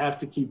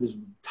keep as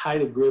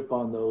tight a grip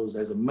on those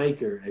as a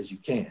maker as you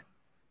can.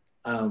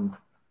 All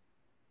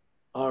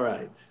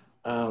right.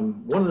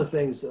 One of the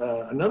things,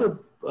 I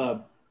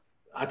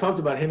talked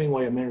about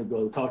Hemingway a minute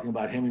ago, talking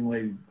about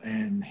Hemingway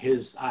and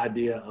his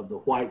idea of the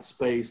white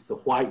space, the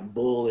white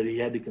bull that he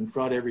had to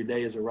confront every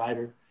day as a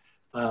writer.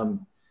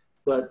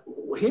 But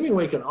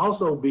Hemingway can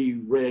also be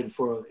read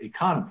for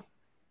economy.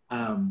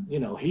 You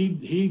know,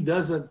 he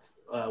doesn't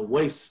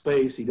waste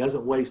space. He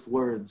doesn't waste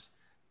words.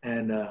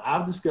 And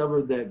I've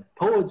discovered that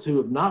poets who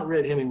have not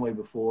read Hemingway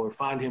before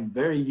find him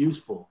very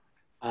useful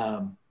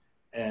in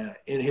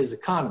his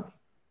economy.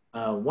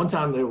 One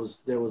time there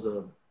was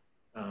a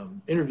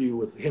interview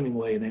with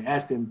Hemingway, and they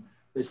asked him,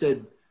 they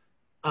said,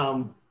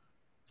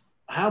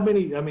 how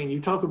many, I mean, you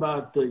talk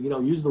about, you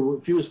know, use the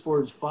fewest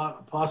words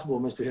possible,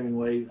 Mr.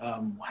 Hemingway.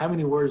 How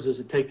many words does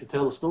it take to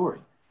tell a story?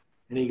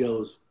 And he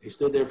goes, he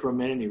stood there for a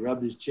minute and he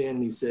rubbed his chin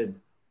and he said,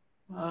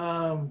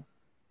 I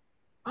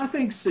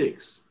think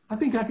 6. I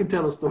think I can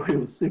tell a story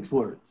with 6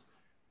 words.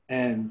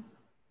 And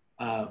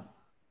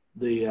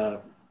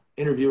the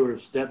interviewer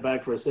stepped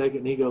back for a second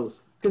and he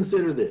goes,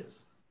 consider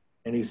this.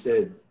 And he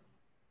said,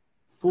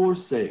 for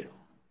sale,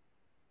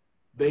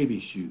 baby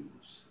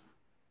shoes,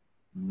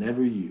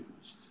 never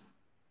used.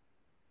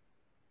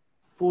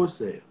 For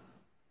sale,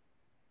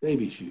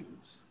 baby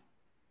shoes,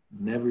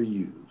 never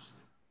used.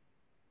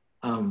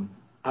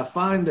 I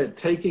find that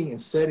taking and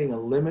setting a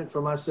limit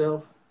for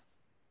myself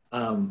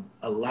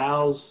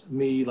allows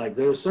me, like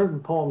there are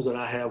certain poems that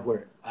I have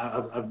where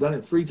I've done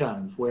it 3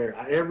 times, where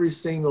every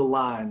single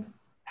line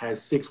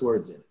has 6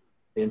 words in it.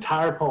 The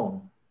entire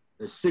poem,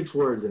 there's 6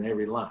 words in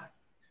every line.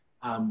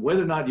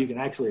 Whether or not you can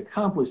actually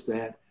accomplish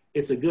that,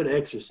 it's a good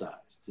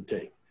exercise to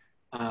take.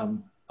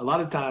 A lot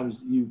of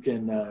times you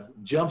can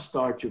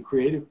jumpstart your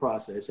creative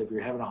process if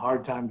you're having a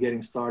hard time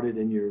getting started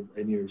in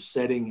your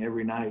setting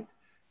every night,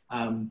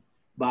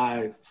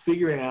 by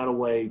figuring out a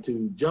way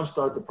to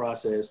jumpstart the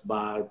process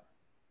by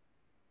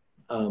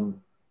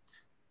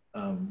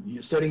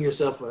setting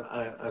yourself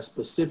a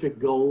specific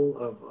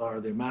goal or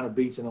the amount of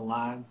beats in a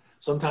line.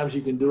 Sometimes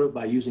you can do it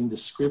by using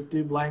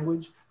descriptive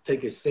language.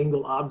 Take a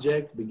single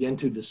object, begin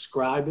to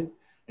describe it,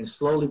 and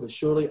slowly but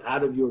surely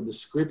out of your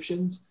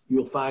descriptions,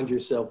 you'll find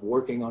yourself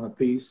working on a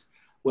piece.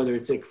 Whether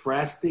it's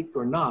ekphrastic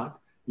or not,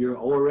 you're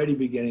already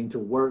beginning to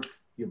work,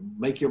 you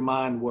make your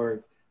mind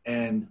work,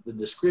 and the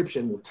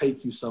description will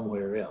take you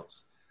somewhere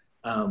else.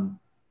 And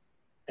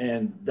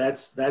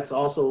that's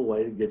also a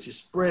way to get you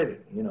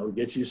spreading, you know,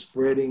 get you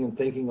spreading and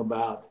thinking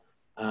about,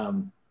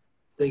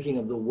 thinking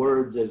of the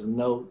words as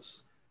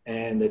notes,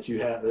 and that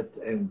you have,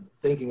 and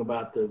thinking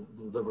about the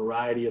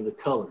variety of the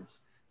colors.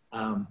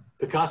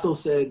 Picasso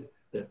said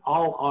that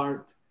all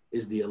art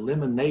is the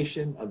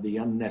elimination of the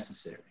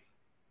unnecessary.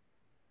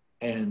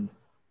 And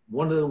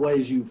one of the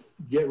ways you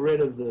get rid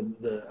of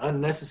the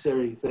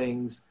unnecessary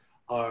things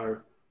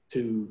are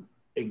to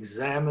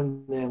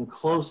examine them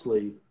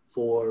closely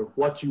for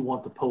what you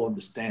want the poem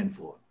to stand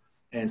for.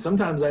 And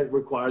sometimes that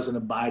requires an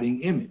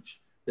abiding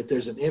image, that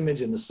there's an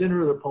image in the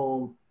center of the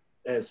poem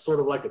as sort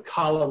of like a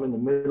column in the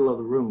middle of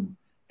the room.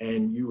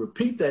 And you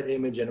repeat that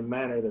image in a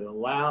manner that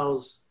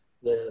allows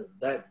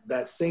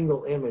that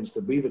single image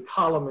to be the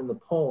column in the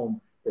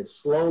poem that's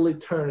slowly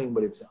turning,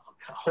 but it's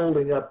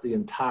holding up the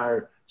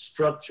entire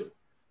structure.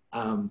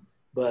 I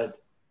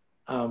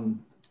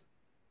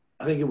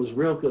think it was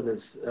Rilke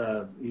that's,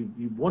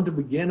 you want to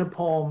begin a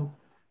poem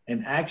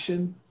in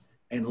action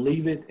and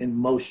leave it in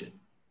motion.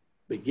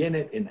 Begin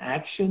it in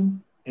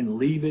action and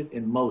leave it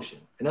in motion.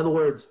 In other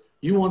words,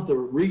 you want the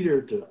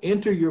reader to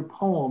enter your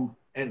poem,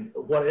 and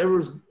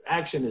whatever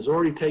action is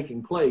already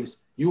taking place,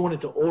 you want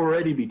it to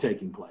already be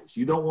taking place.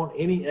 You don't want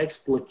any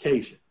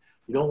explication.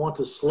 You don't want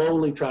to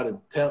slowly try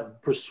to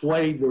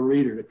persuade the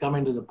reader to come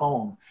into the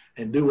poem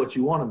and do what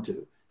you want them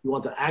to. You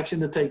want the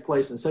action to take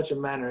place in such a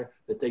manner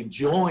that they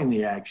join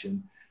the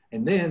action.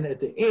 And then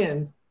at the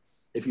end,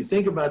 if you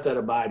think about that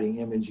abiding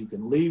image, you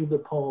can leave the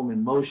poem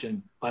in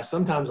motion by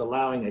sometimes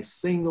allowing a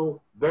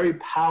single, very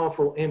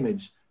powerful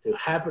image to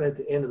happen at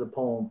the end of the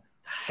poem,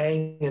 to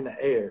hang in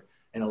the air,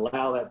 and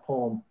allow that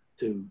poem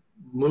to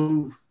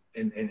move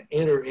and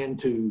enter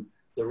into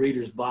the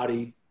reader's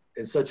body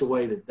in such a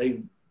way that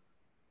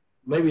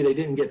maybe they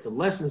didn't get the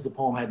lessons the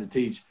poem had to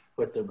teach,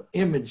 but the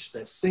image,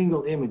 that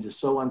single image, is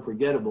so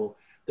unforgettable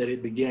that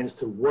it begins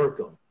to work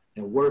them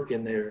and work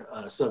in their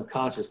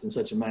subconscious in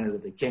such a manner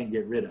that they can't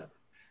get rid of it.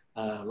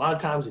 A lot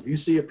of times, if you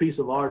see a piece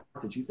of art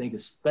that you think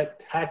is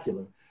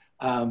spectacular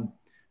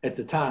at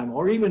the time,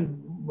 or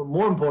even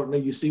more importantly,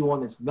 you see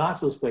one that's not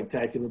so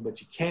spectacular,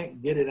 but you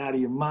can't get it out of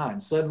your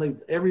mind. Suddenly,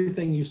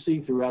 everything you see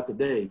throughout the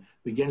day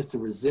begins to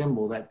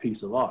resemble that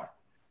piece of art.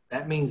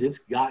 That means it's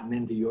gotten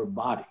into your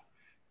body.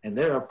 And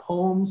there are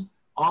poems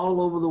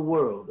all over the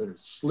world that are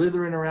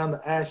slithering around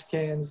the ash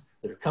cans,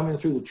 that are coming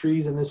through the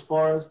trees in this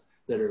forest,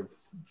 that are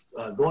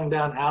going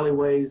down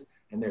alleyways,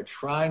 and they're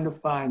trying to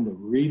find the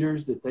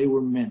readers that they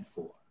were meant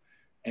for.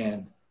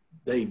 And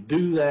they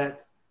do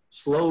that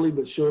slowly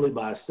but surely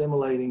by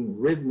assimilating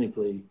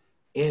rhythmically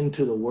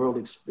into the world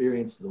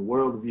experience, the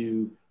world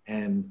view,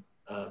 and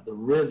the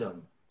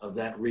rhythm of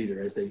that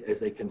reader as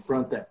they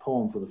confront that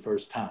poem for the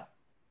first time.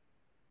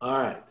 All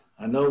right,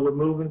 I know we're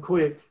moving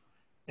quick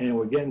and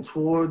we're getting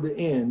toward the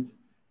end.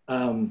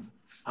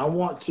 I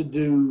want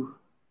to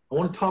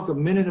talk a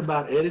minute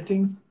about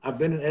editing. I've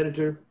been an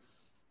editor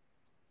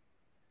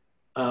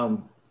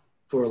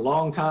for a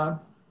long time.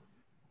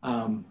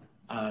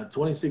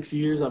 26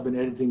 years I've been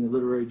editing the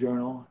Literary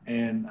Journal,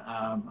 and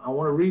I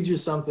want to read you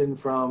something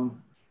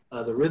from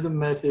The Rhythm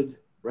Method,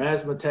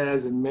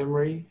 Razzmatazz and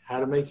Memory, How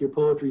to Make Your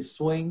Poetry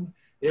Swing.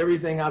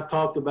 Everything I've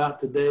talked about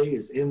today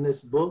is in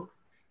this book.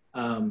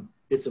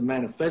 It's a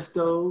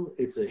manifesto,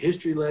 it's a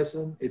history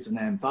lesson, it's an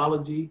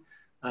anthology.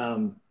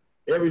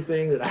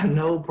 Everything that I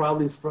know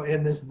probably is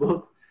in this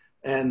book.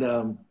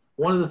 And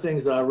one of the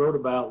things that I wrote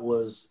about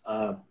was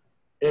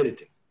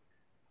editing.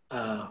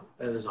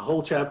 There's a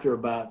whole chapter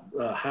about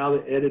how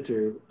the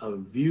editor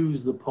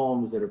views the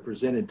poems that are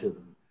presented to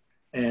them.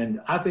 And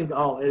I think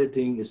all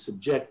editing is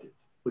subjective,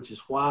 which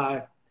is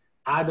why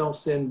I don't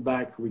send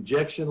back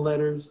rejection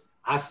letters.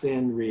 I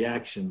send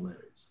reaction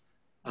letters.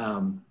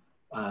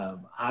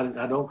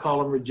 I don't call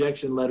them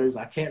rejection letters.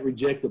 I can't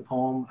reject the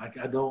poem. I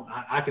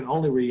can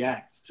only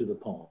react to the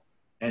poem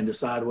and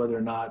decide whether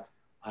or not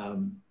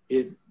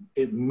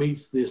it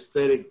meets the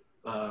aesthetic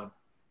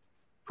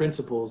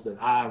principles that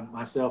I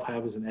myself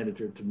have as an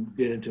editor to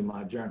get into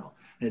my journal.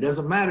 And it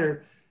doesn't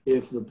matter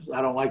if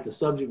I don't like the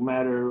subject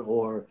matter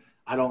or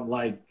I don't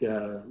like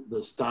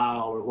the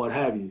style or what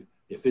have you.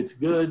 If it's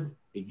good,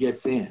 it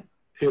gets in,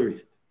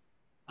 period.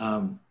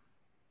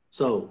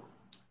 So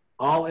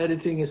all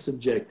editing is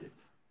subjective.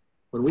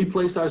 When we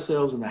place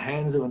ourselves in the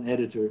hands of an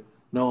editor,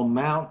 no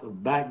amount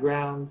of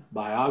background,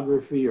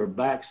 biography, or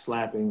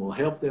backslapping will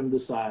help them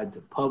decide to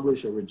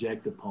publish or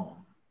reject a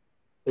poem.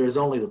 There is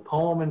only the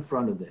poem in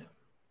front of them,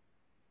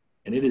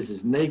 and it is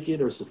as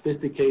naked or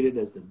sophisticated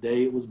as the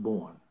day it was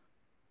born.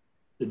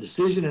 The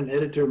decision an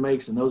editor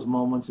makes in those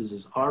moments is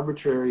as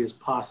arbitrary as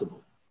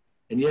possible,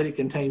 and yet it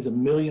contains a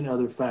million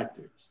other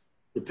factors,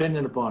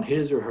 dependent upon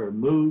his or her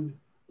mood,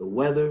 the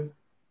weather,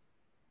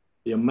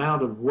 the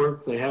amount of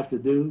work they have to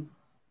do,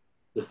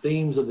 the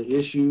themes of the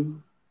issue,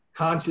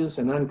 conscious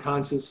and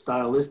unconscious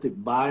stylistic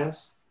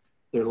bias,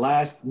 their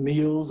last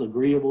meal's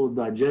agreeable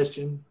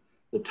digestion,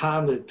 the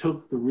time that it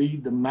took to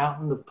read the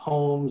mountain of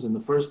poems in the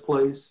first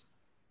place,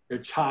 their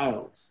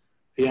child's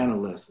piano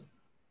lesson,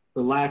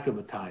 the lack of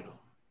a title,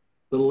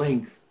 the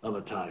length of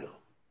a title,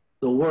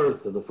 the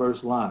worth of the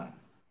first line,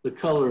 the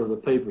color of the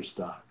paper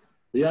stock,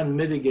 the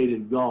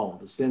unmitigated gall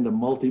to send a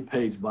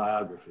multi-page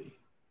biography,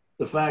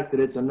 the fact that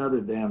it's another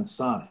damned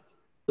sonnet,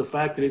 the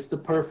fact that it's the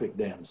perfect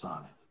damn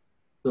sonnet,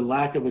 the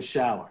lack of a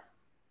shower,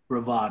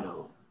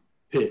 bravado,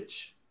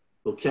 pitch,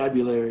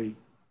 vocabulary,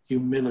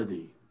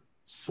 humility,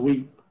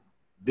 sweep,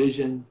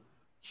 vision,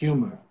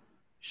 humor,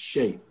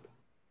 shape,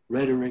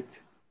 rhetoric,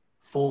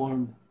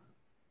 form,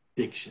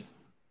 diction.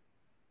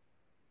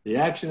 The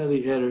action of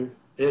the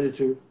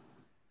editor,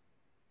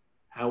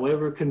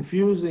 however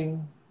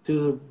confusing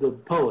to the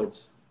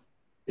poets,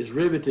 is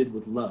riveted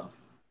with love.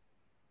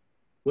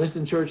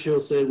 Winston Churchill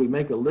said, "We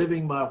make a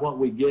living by what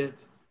we get.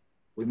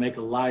 We make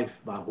a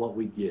life by what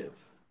we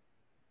give."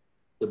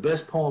 The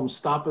best poems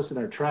stop us in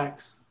our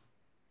tracks.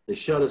 They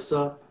shut us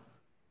up.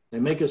 They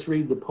make us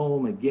read the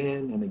poem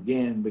again and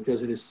again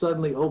because it has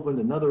suddenly opened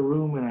another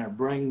room in our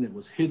brain that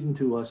was hidden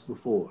to us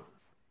before.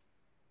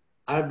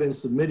 I've been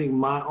submitting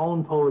my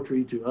own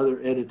poetry to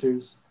other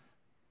editors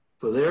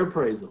for their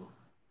appraisal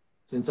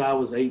since I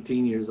was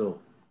 18 years old.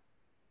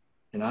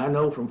 And I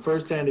know from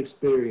firsthand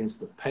experience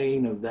the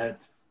pain of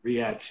that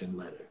reaction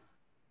letter.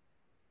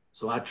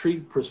 So I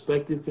treat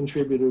prospective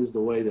contributors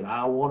the way that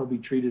I want to be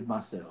treated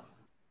myself.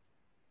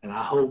 And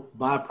I hope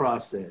my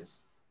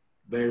process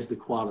bears the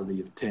quality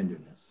of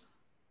tenderness.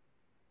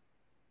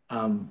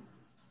 All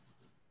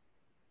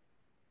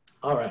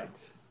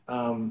right.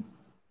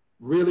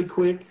 Really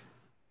quick,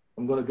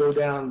 I'm going to go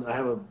down. I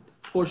have a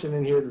portion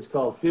in here that's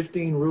called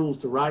 15 Rules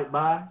to Write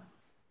By.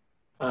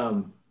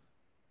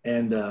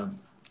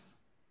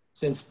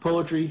 Since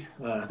poetry,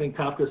 I think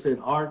Kafka said,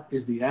 art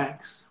is the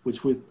axe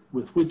with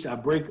which I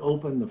break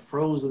open the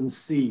frozen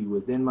sea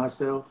within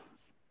myself.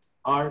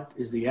 Art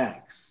is the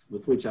axe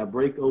with which I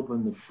break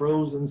open the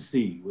frozen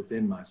sea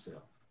within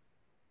myself.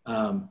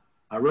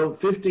 I wrote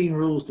 15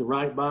 rules to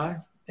write by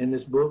in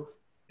this book,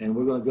 and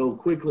we're going to go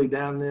quickly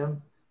down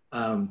them.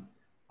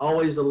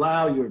 Always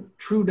allow your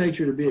true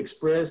nature to be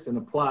expressed and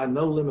apply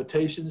no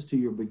limitations to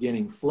your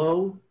beginning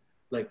flow.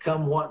 Let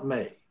come what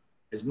may,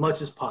 as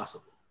much as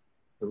possible.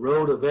 The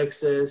road of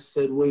excess,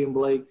 said William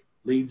Blake,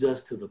 leads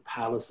us to the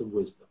palace of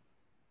wisdom.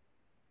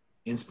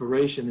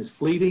 Inspiration is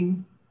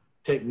fleeting.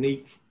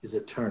 Technique is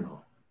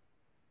eternal.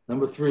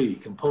 Number 3,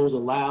 compose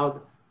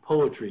aloud.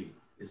 Poetry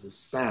is a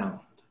sound.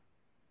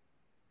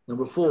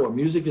 Number 4,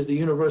 music is the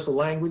universal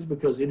language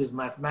because it is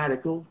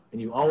mathematical,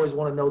 and you always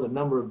want to know the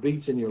number of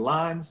beats in your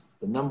lines,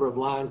 the number of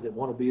lines that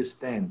want to be a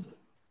stanza.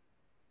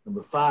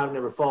 Number 5,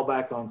 never fall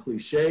back on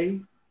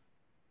cliche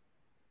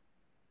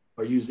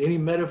or use any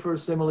metaphor,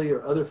 simile,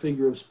 or other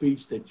figure of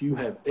speech that you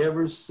have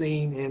ever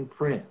seen in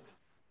print.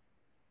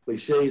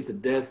 Cliche is the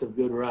death of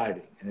good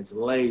writing, and it's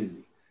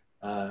lazy.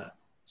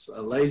 So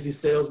a lazy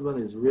salesman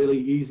is really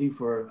easy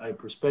for a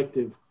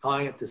prospective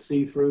client to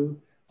see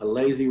through. A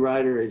lazy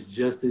writer is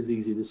just as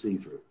easy to see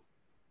through.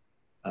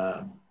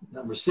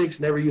 Number 6,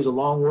 never use a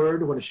long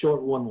word when a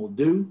short one will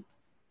do.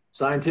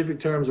 Scientific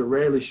terms are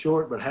rarely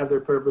short, but have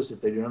their purpose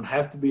if they don't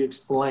have to be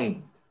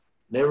explained.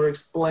 Never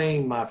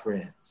explain, my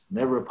friends.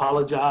 Never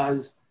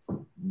apologize.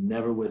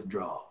 Never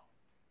withdraw.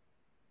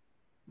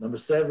 Number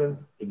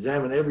 7,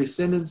 examine every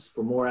sentence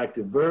for more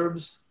active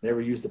verbs.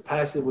 Never use the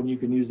passive when you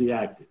can use the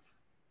active.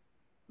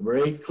 Number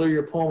 8, clear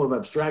your poem of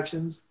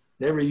abstractions.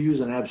 Never use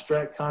an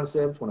abstract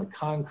concept when a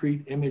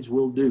concrete image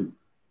will do.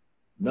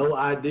 No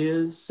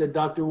ideas, said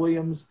Dr.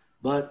 Williams,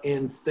 but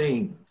in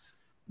things.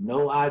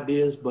 No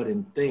ideas, but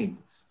in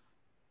things.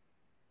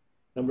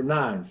 Number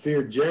 9,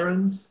 fear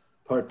gerunds,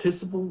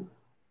 participles,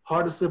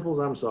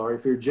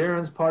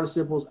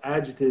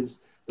 adjectives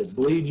that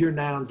bleed your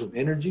nouns of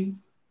energy.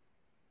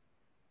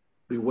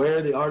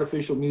 Beware the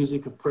artificial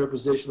music of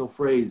prepositional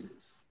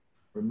phrases.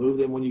 Remove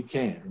them when you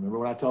can. Remember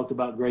when I talked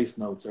about grace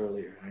notes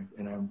earlier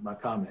in my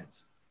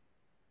comments.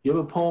 Give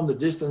a poem the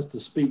distance to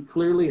speak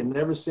clearly and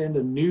never send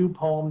a new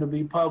poem to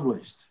be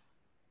published.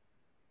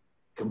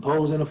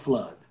 Compose in a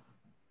flood.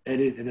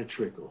 Edit in a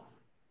trickle.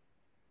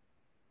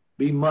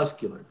 Be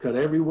muscular. Cut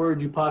every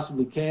word you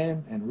possibly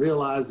can and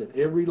realize that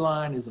every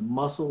line is a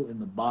muscle in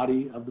the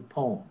body of the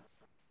poem.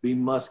 Be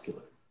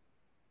muscular.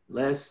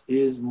 Less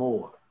is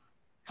more.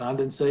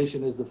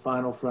 Condensation is the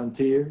final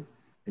frontier,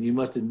 and you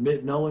must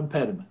admit no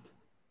impediment.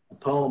 A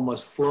poem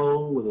must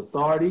flow with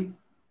authority.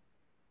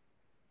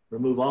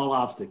 Remove all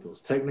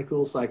obstacles,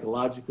 technical,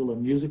 psychological,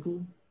 and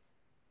musical.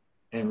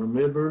 And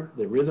remember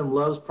that rhythm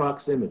loves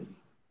proximity.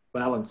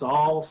 Balance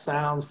all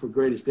sounds for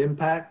greatest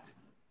impact.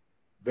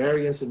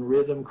 Variance in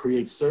rhythm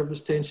creates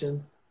surface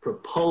tension,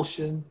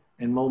 propulsion,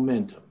 and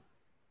momentum.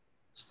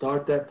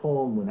 Start that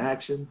poem with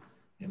action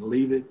and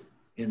leave it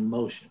in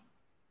motion.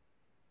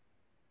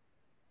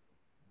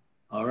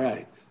 All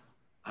right.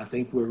 I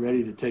think we're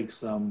ready to take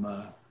some,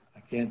 I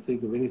can't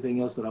think of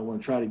anything else that I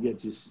want to try to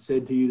get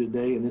said to you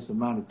today in this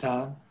amount of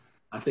time.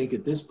 I think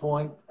at this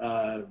point,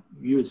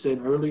 you had said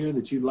earlier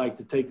that you'd like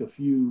to take a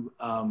few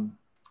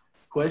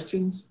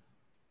questions,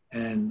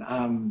 and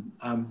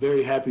I'm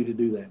very happy to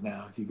do that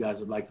now if you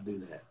guys would like to do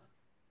that.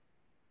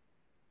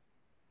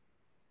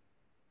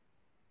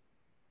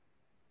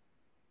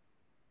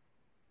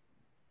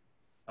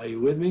 Are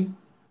you with me?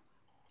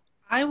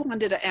 I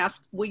wanted to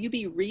ask, will you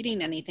be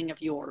reading anything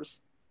of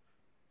yours?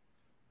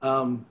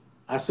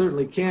 I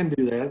certainly can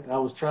do that. I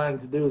was trying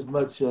to do as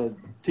much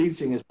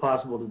teaching as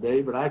possible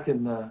today, but I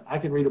can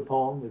read a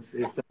poem.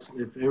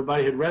 If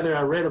everybody had rather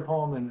I read a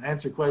poem and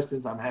answer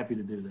questions, I'm happy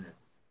to do that.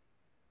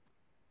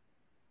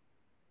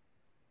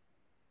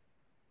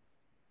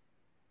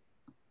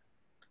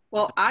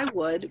 Well, I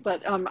would,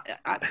 but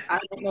I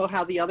don't know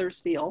how the others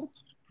feel.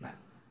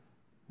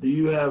 Do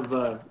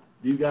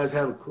you guys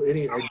have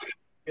any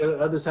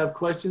others have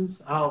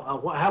questions?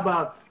 How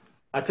about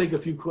I take a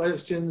few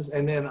questions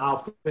and then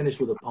I'll finish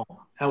with a poem.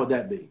 How would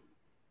that be?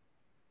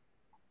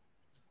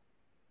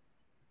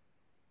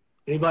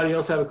 Anybody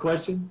else have a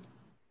question?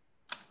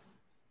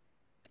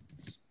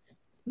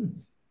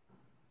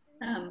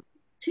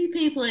 Two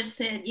people have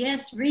said,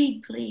 yes,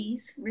 read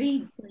please,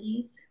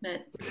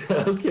 but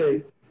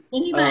okay.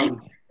 Anybody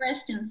with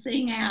questions,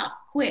 sing out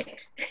quick.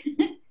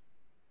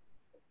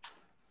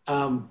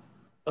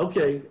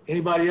 Okay,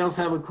 anybody else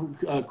have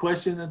a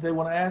question that they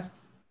want to ask?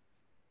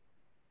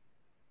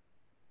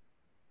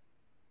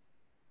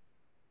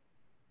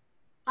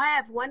 I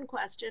have one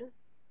question.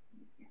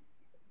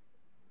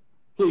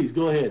 Please,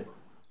 go ahead.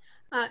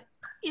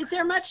 Is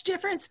there much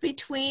difference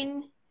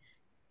between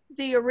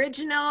the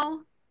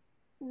original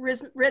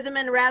Rhythm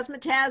and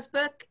Razzmatazz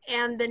book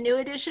and the new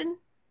edition?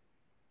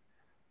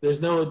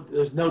 There's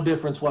no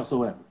difference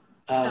whatsoever.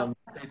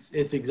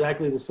 It's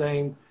exactly the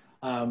same.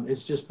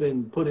 It's just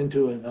been put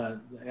into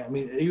I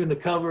mean, even the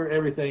cover,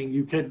 everything,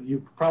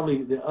 you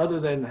probably,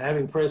 other than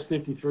having Press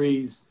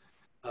 53's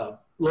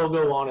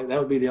logo on it, that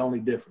would be the only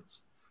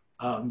difference.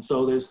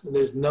 So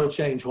there's no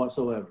change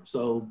whatsoever.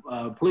 So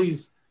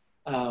please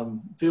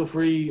feel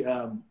free.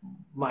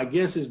 My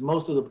guess is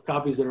most of the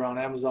copies that are on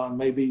Amazon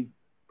may be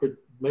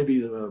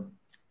the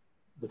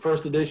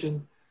first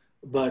edition,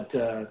 but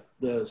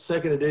the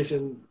second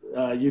edition,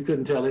 you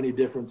couldn't tell any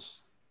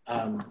difference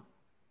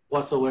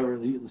whatsoever.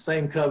 The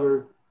same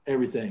cover,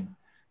 everything.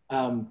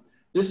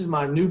 This is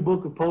my new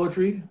book of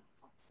poetry.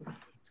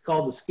 It's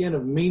called The Skin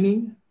of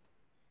Meaning.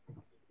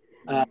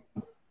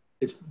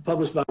 It's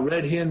published by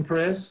Red Hen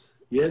Press.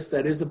 Yes,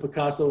 that is a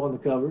Picasso on the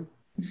cover.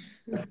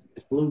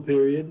 It's blue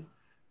period.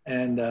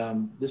 And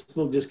this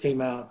book just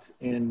came out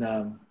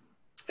in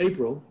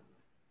April.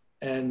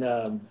 And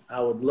I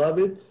would love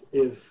it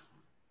if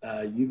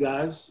you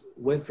guys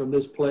went from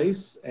this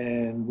place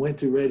and went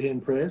to Red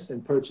Hen Press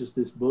and purchased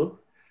this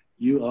book.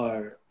 You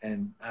are,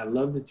 and I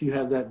love that you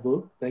have that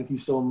book. Thank you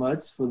so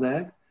much for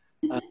that.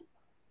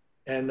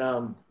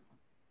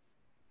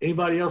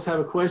 Anybody else have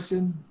a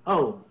question?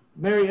 Oh,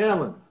 Mary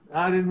Ellen.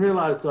 I didn't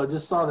realize till I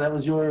just saw that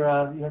was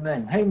your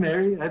name. Hey,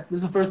 Mary, this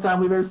is the first time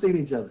we've ever seen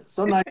each other.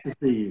 So nice to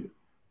see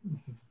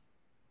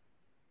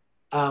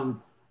you.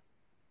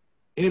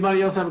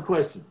 Anybody else have a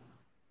question?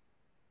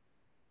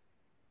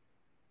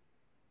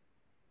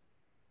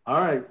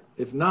 All right.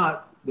 If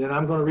not, then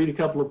I'm going to read a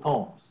couple of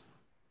poems.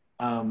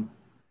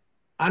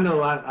 I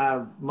know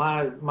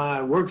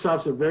my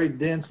workshops are very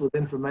dense with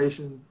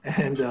information,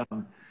 and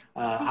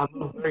I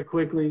move very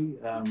quickly.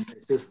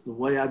 It's just the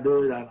way I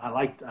do it.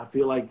 I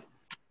feel like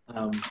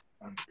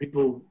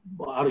people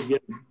ought to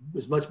get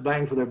as much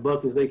bang for their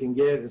buck as they can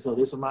get, and so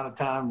this amount of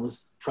time,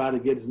 let's try to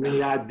get as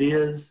many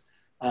ideas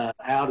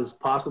out as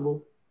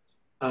possible.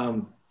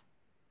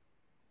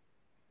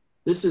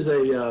 This is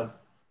a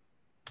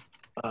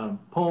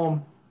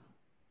poem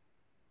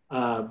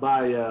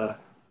by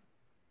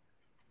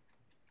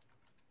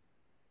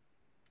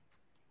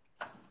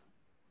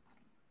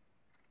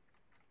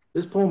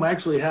this poem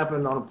actually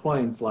happened on a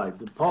plane flight.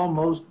 Paul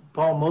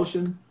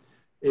Motion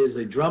is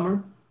a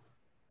drummer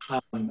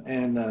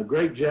and a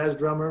great jazz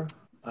drummer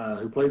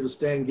who played with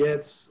Stan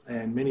Getz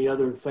and many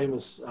other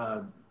famous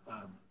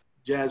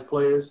jazz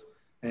players.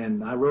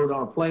 And I rode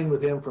on a plane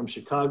with him from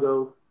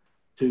Chicago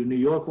to New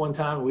York one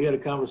time. We had a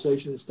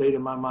conversation that stayed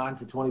in my mind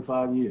for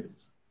 25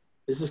 years.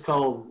 This is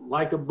called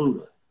Like a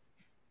Buddha.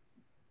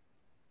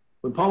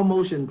 When Paul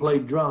Motion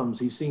played drums,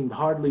 he seemed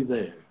hardly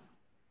there.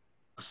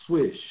 A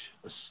swish,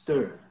 a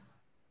stir,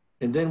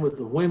 and then with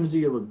the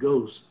whimsy of a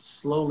ghost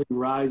slowly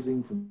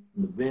rising from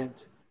the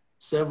vent,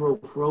 several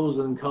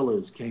frozen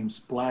colors came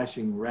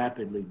splashing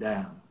rapidly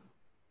down,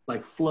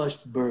 like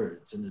flushed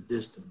birds in the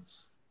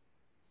distance.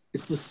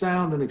 It's the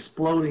sound an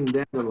exploding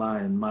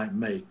dandelion might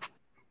make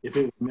if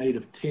it were made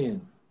of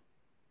tin,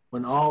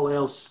 when all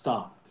else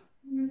stopped,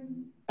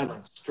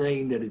 silence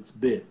strained at its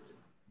bit,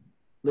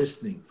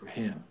 listening for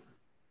him.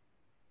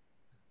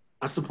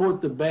 I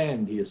support the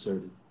band, he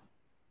asserted.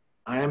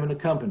 I am an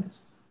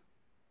accompanist,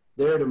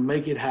 there to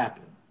make it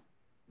happen,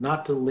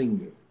 not to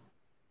linger.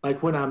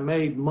 Like when I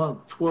made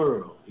Monk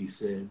twirl, he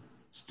said,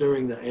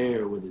 stirring the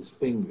air with his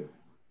finger.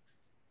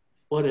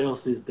 What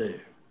else is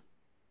there?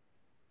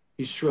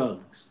 He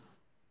shrugs.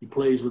 He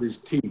plays with his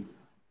teeth.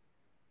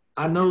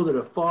 I know that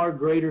a far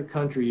greater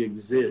country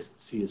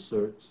exists, he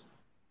asserts.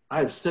 I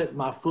have set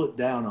my foot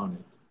down on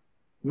it.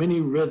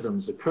 Many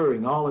rhythms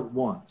occurring all at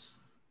once,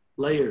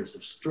 layers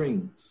of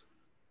strings.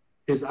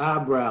 His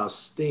eyebrows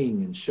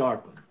sting and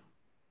sharpen.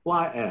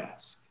 Why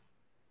ask?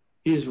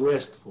 He is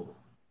restful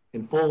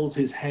and folds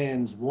his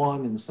hands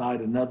one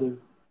inside another.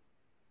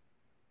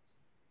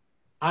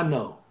 I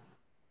know.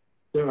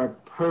 There are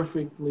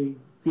perfectly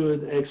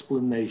good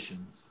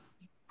explanations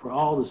for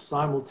all the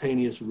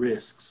simultaneous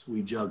risks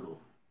we juggle.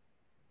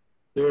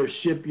 There are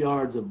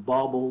shipyards of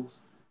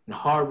baubles and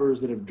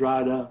harbors that have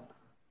dried up,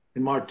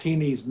 and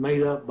martinis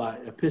made up by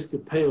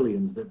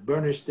Episcopalians that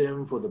burnish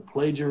them for the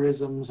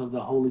plagiarisms of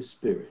the Holy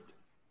Spirit.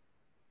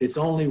 It's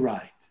only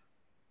right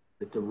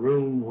that the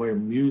room where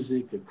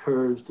music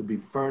occurs to be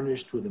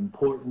furnished with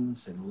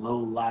importance and low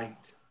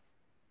light.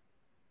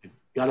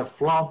 Gotta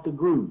flaunt the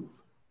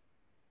groove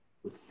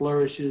with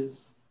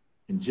flourishes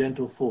and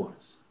gentle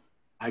force,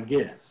 I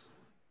guess,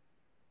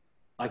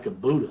 like a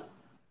Buddha,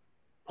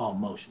 Paul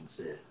Motion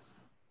says.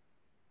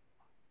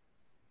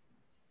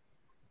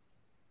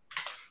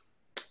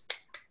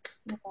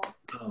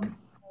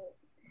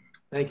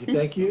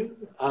 Thank you.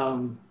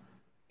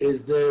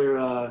 Is there,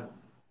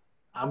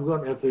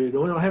 if we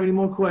don't have any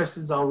more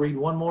questions, I'll read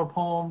one more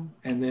poem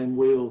and then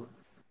we'll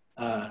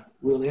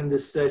end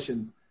this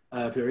session.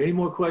 If there are any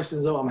more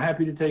questions, though, I'm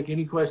happy to take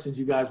any questions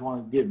you guys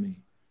want to give me.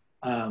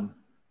 I'll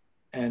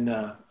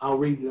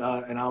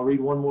read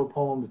one more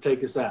poem to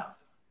take us out.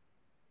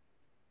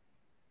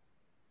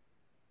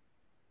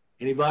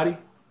 Anybody?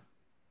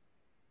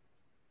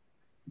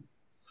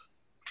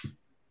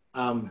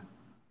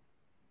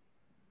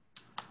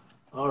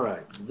 All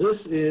right,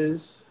 this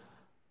is,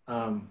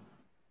 I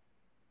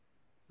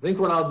think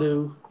what I'll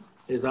do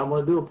is I'm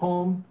going to do a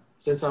poem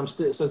since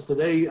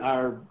today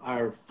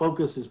our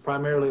focus is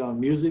primarily on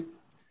music.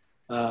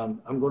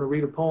 I'm going to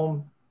read a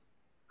poem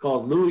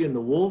called Louie and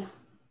the Wolf.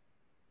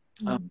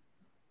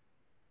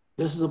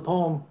 This is a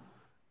poem.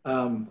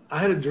 I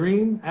had a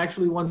dream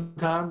actually one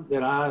time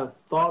that I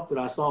thought that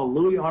I saw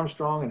Louis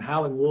Armstrong and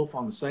Howlin' Wolf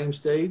on the same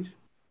stage.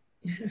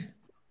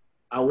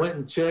 I went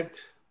and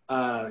checked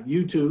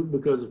YouTube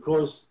because, of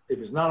course, if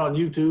it's not on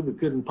YouTube, it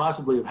couldn't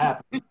possibly have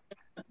happened.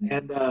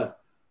 And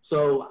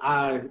so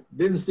I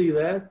didn't see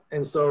that.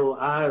 And so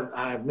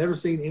I've never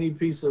seen any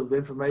piece of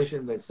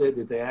information that said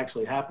that they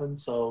actually happened.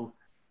 So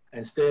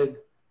instead,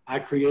 I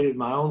created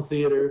my own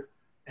theater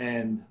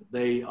and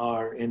they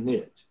are in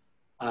it.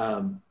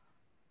 So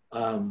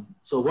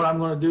what I'm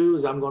going to do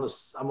is I'm going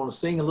to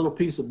sing a little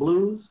piece of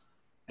blues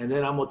and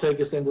then I'm going to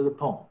take us into the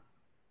poem,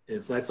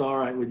 if that's all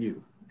right with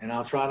you. And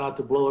I'll try not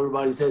to blow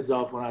everybody's heads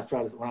off when I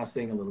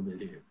sing a little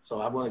bit here.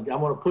 So I'm going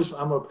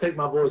to take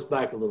my voice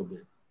back a little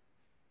bit.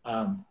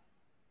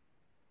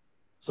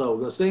 So we're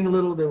going to sing a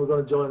little, then we're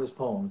going to join this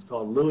poem. It's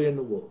called Louie and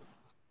the Wolf.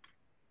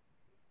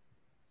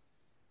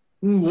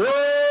 Whoa,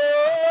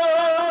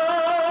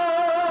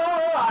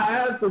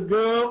 I asked the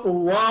girl for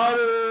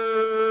water,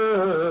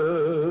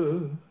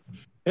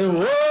 and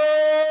whoa,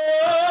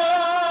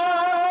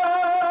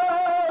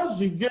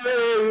 she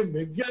gave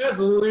me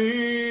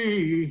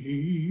gasoline,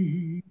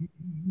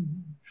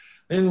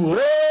 and whoa,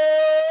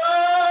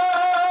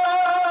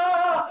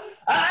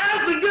 I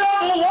asked the girl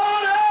for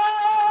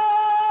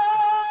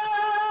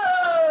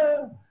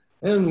water,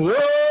 and whoa,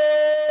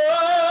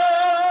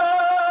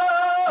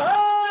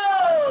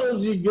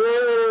 she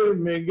gave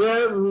me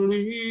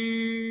gasoline.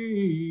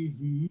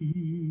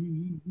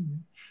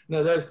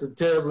 Now that's the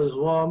terriblest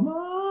woman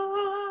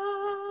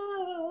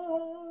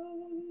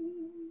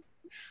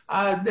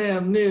I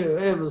damn near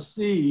ever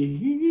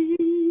see.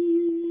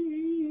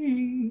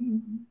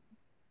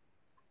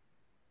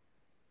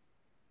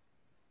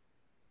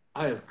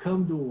 I have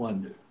come to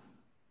wonder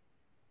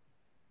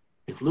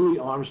if Louis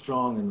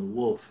Armstrong and the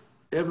wolf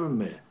ever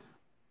met.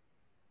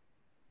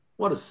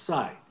 What a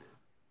sight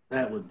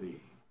that would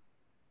be.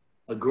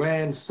 A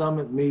grand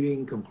summit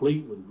meeting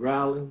complete with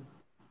growling,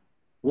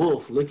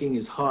 Wolf licking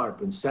his harp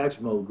and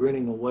Satchmo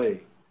grinning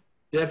away,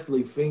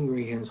 deftly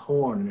fingering his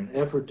horn in an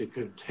effort to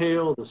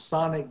curtail the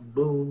sonic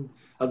boom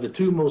of the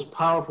two most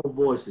powerful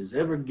voices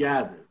ever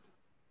gathered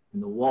in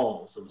the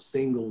walls of a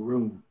single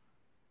room.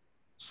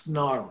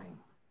 Snarling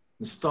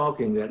and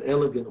stalking that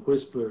elegant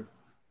whisper,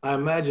 I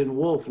imagine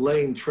Wolf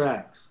laying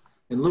tracks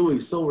and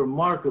Louis so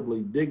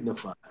remarkably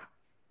dignified,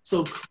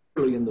 so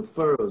clearly in the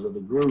furrows of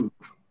the groove,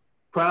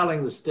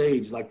 prowling the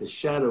stage like the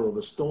shadow of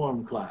a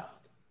storm cloud,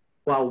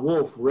 while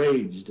Wolf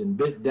raged and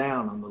bit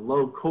down on the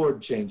low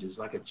chord changes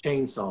like a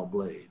chainsaw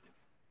blade,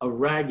 a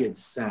ragged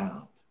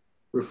sound,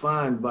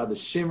 refined by the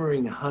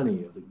shimmering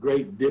honey of the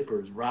Great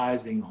Dipper's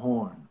rising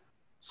horn,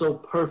 so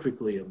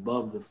perfectly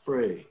above the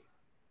fray.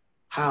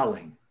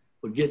 Howling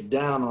would get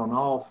down on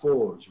all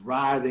fours,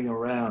 writhing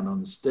around on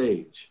the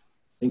stage,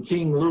 and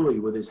King Louis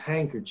with his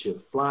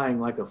handkerchief flying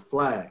like a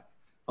flag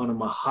on a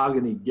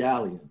mahogany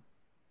galleon,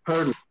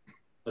 hurtling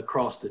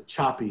across the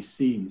choppy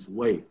sea's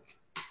wake.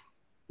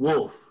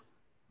 Wolf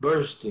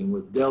bursting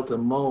with Delta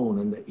moan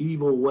and the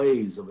evil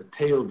ways of a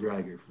tail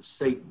dragger for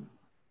Satan,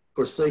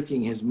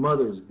 forsaking his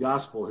mother's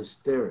gospel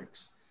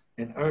hysterics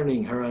and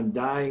earning her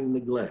undying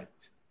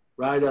neglect,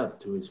 right up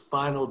to his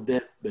final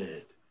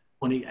deathbed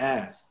when he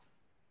asked,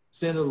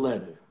 sent a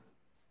letter,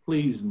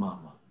 please,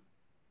 mama,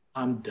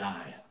 I'm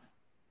dying.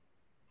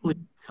 Please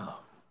come.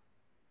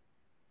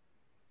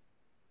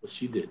 But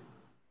she didn't.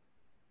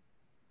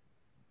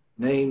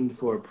 Named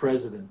for a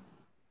president,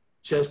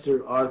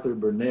 Chester Arthur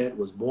Burnett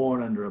was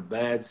born under a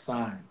bad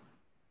sign,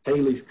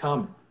 Halley's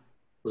Comet,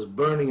 was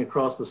burning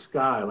across the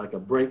sky like a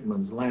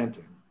brakeman's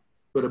lantern.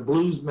 But a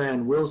blues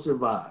man will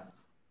survive,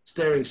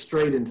 staring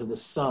straight into the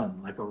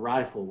sun like a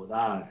rifle with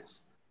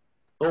eyes.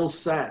 Old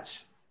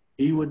Satch,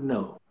 he would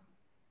know,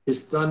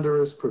 his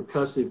thunderous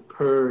percussive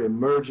purr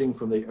emerging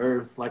from the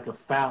earth like a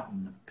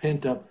fountain of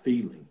pent-up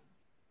feeling,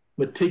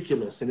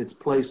 meticulous in its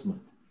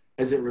placement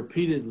as it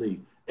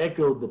repeatedly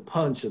echoed the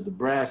punch of the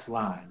brass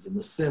lines and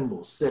the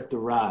cymbals set to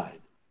ride.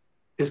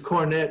 His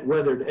cornet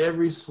weathered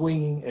every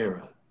swinging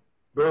era,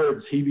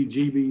 birds'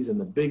 heebie-jeebies and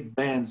the big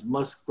band's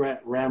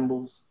muskrat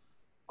rambles,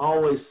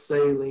 always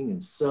sailing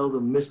and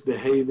seldom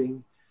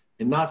misbehaving,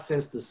 and not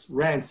since the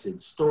rancid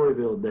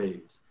Storyville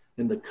days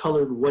in the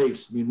colored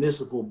waif's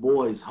municipal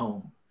boys'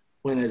 home,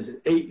 when as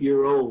an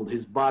 8-year-old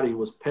his body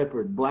was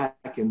peppered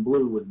black and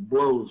blue with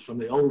blows from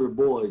the older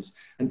boys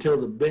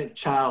until the bent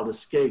child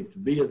escaped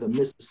via the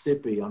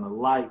Mississippi on a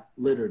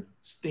light-littered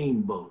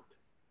steamboat.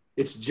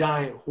 Its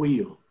giant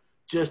wheel,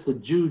 just the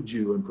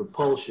juju and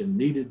propulsion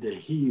needed to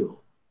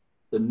heal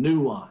the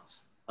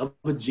nuance of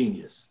a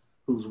genius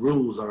whose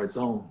rules are its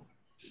own.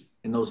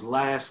 And those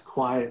last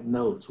quiet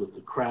notes with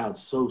the crowd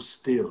so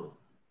still,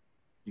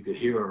 you could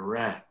hear a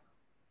rat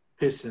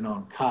pissing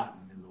on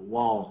cotton in the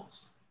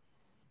walls.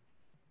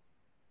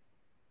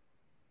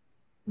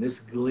 And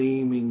this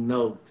gleaming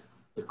note,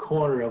 the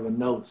corner of a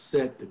note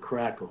set to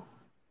crackle,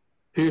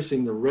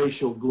 piercing the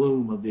racial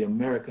gloom of the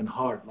American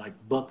heart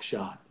like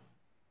buckshot.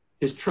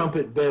 His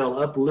trumpet bell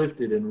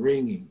uplifted and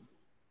ringing.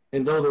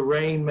 And though the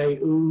rain may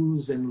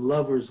ooze and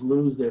lovers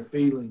lose their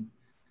feeling,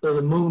 though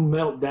the moon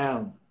melt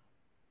down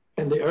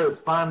and the earth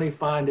finally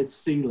find its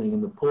ceiling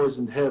in the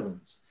poisoned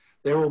heavens,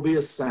 there will be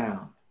a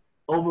sound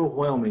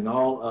overwhelming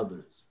all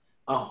others,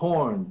 a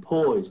horn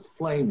poised,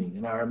 flaming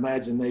in our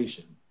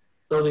imagination.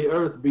 Though the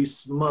earth be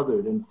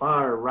smothered and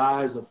fire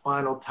rise a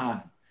final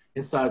time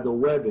inside the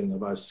webbing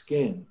of our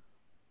skin,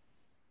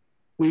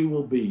 we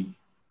will be,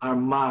 our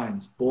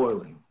minds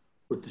boiling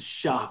with the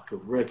shock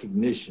of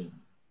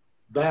recognition,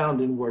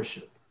 bound in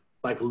worship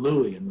like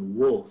Louis and the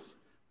wolf,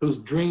 whose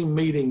dream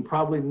meeting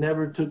probably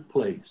never took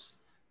place,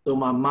 though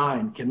my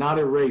mind cannot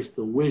erase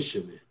the wish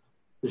of it,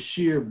 the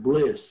sheer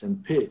bliss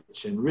and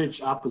pitch and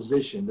rich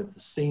opposition that the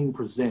scene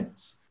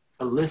presents,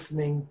 a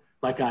listening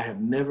like I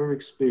have never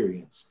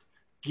experienced,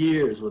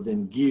 gears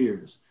within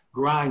gears,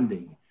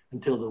 grinding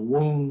until the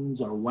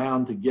wounds are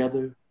wound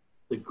together,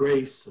 the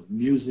grace of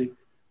music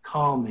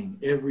calming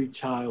every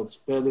child's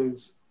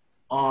feathers,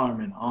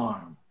 arm in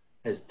arm,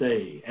 as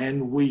they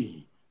and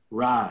we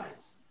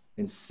rise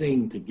and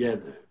sing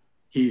together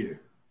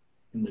here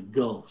in the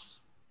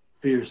Gulf's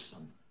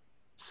fearsome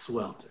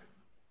swelter.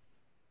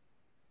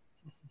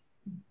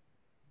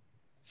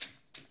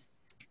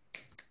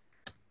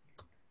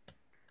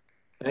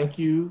 Thank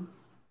you.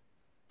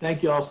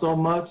 Thank you all so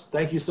much.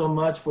 Thank you so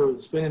much for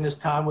spending this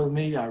time with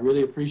me. I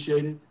really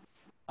appreciate it.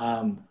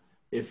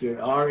 If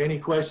there are any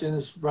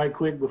questions right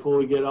quick before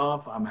we get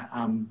off,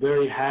 I'm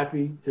very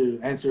happy to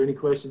answer any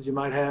questions you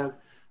might have.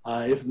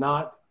 If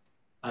not,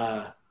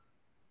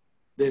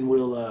 then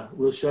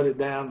we'll shut it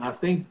down. I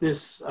think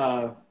this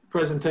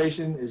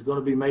presentation is going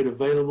to be made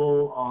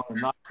available on the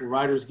Knoxville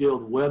Writers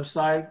Guild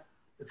website,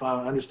 if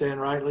I understand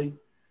rightly.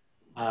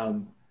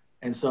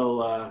 And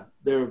so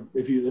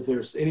if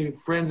there's any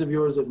friends of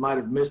yours that might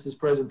have missed this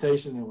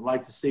presentation and would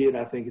like to see it,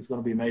 I think it's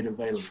going to be made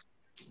available.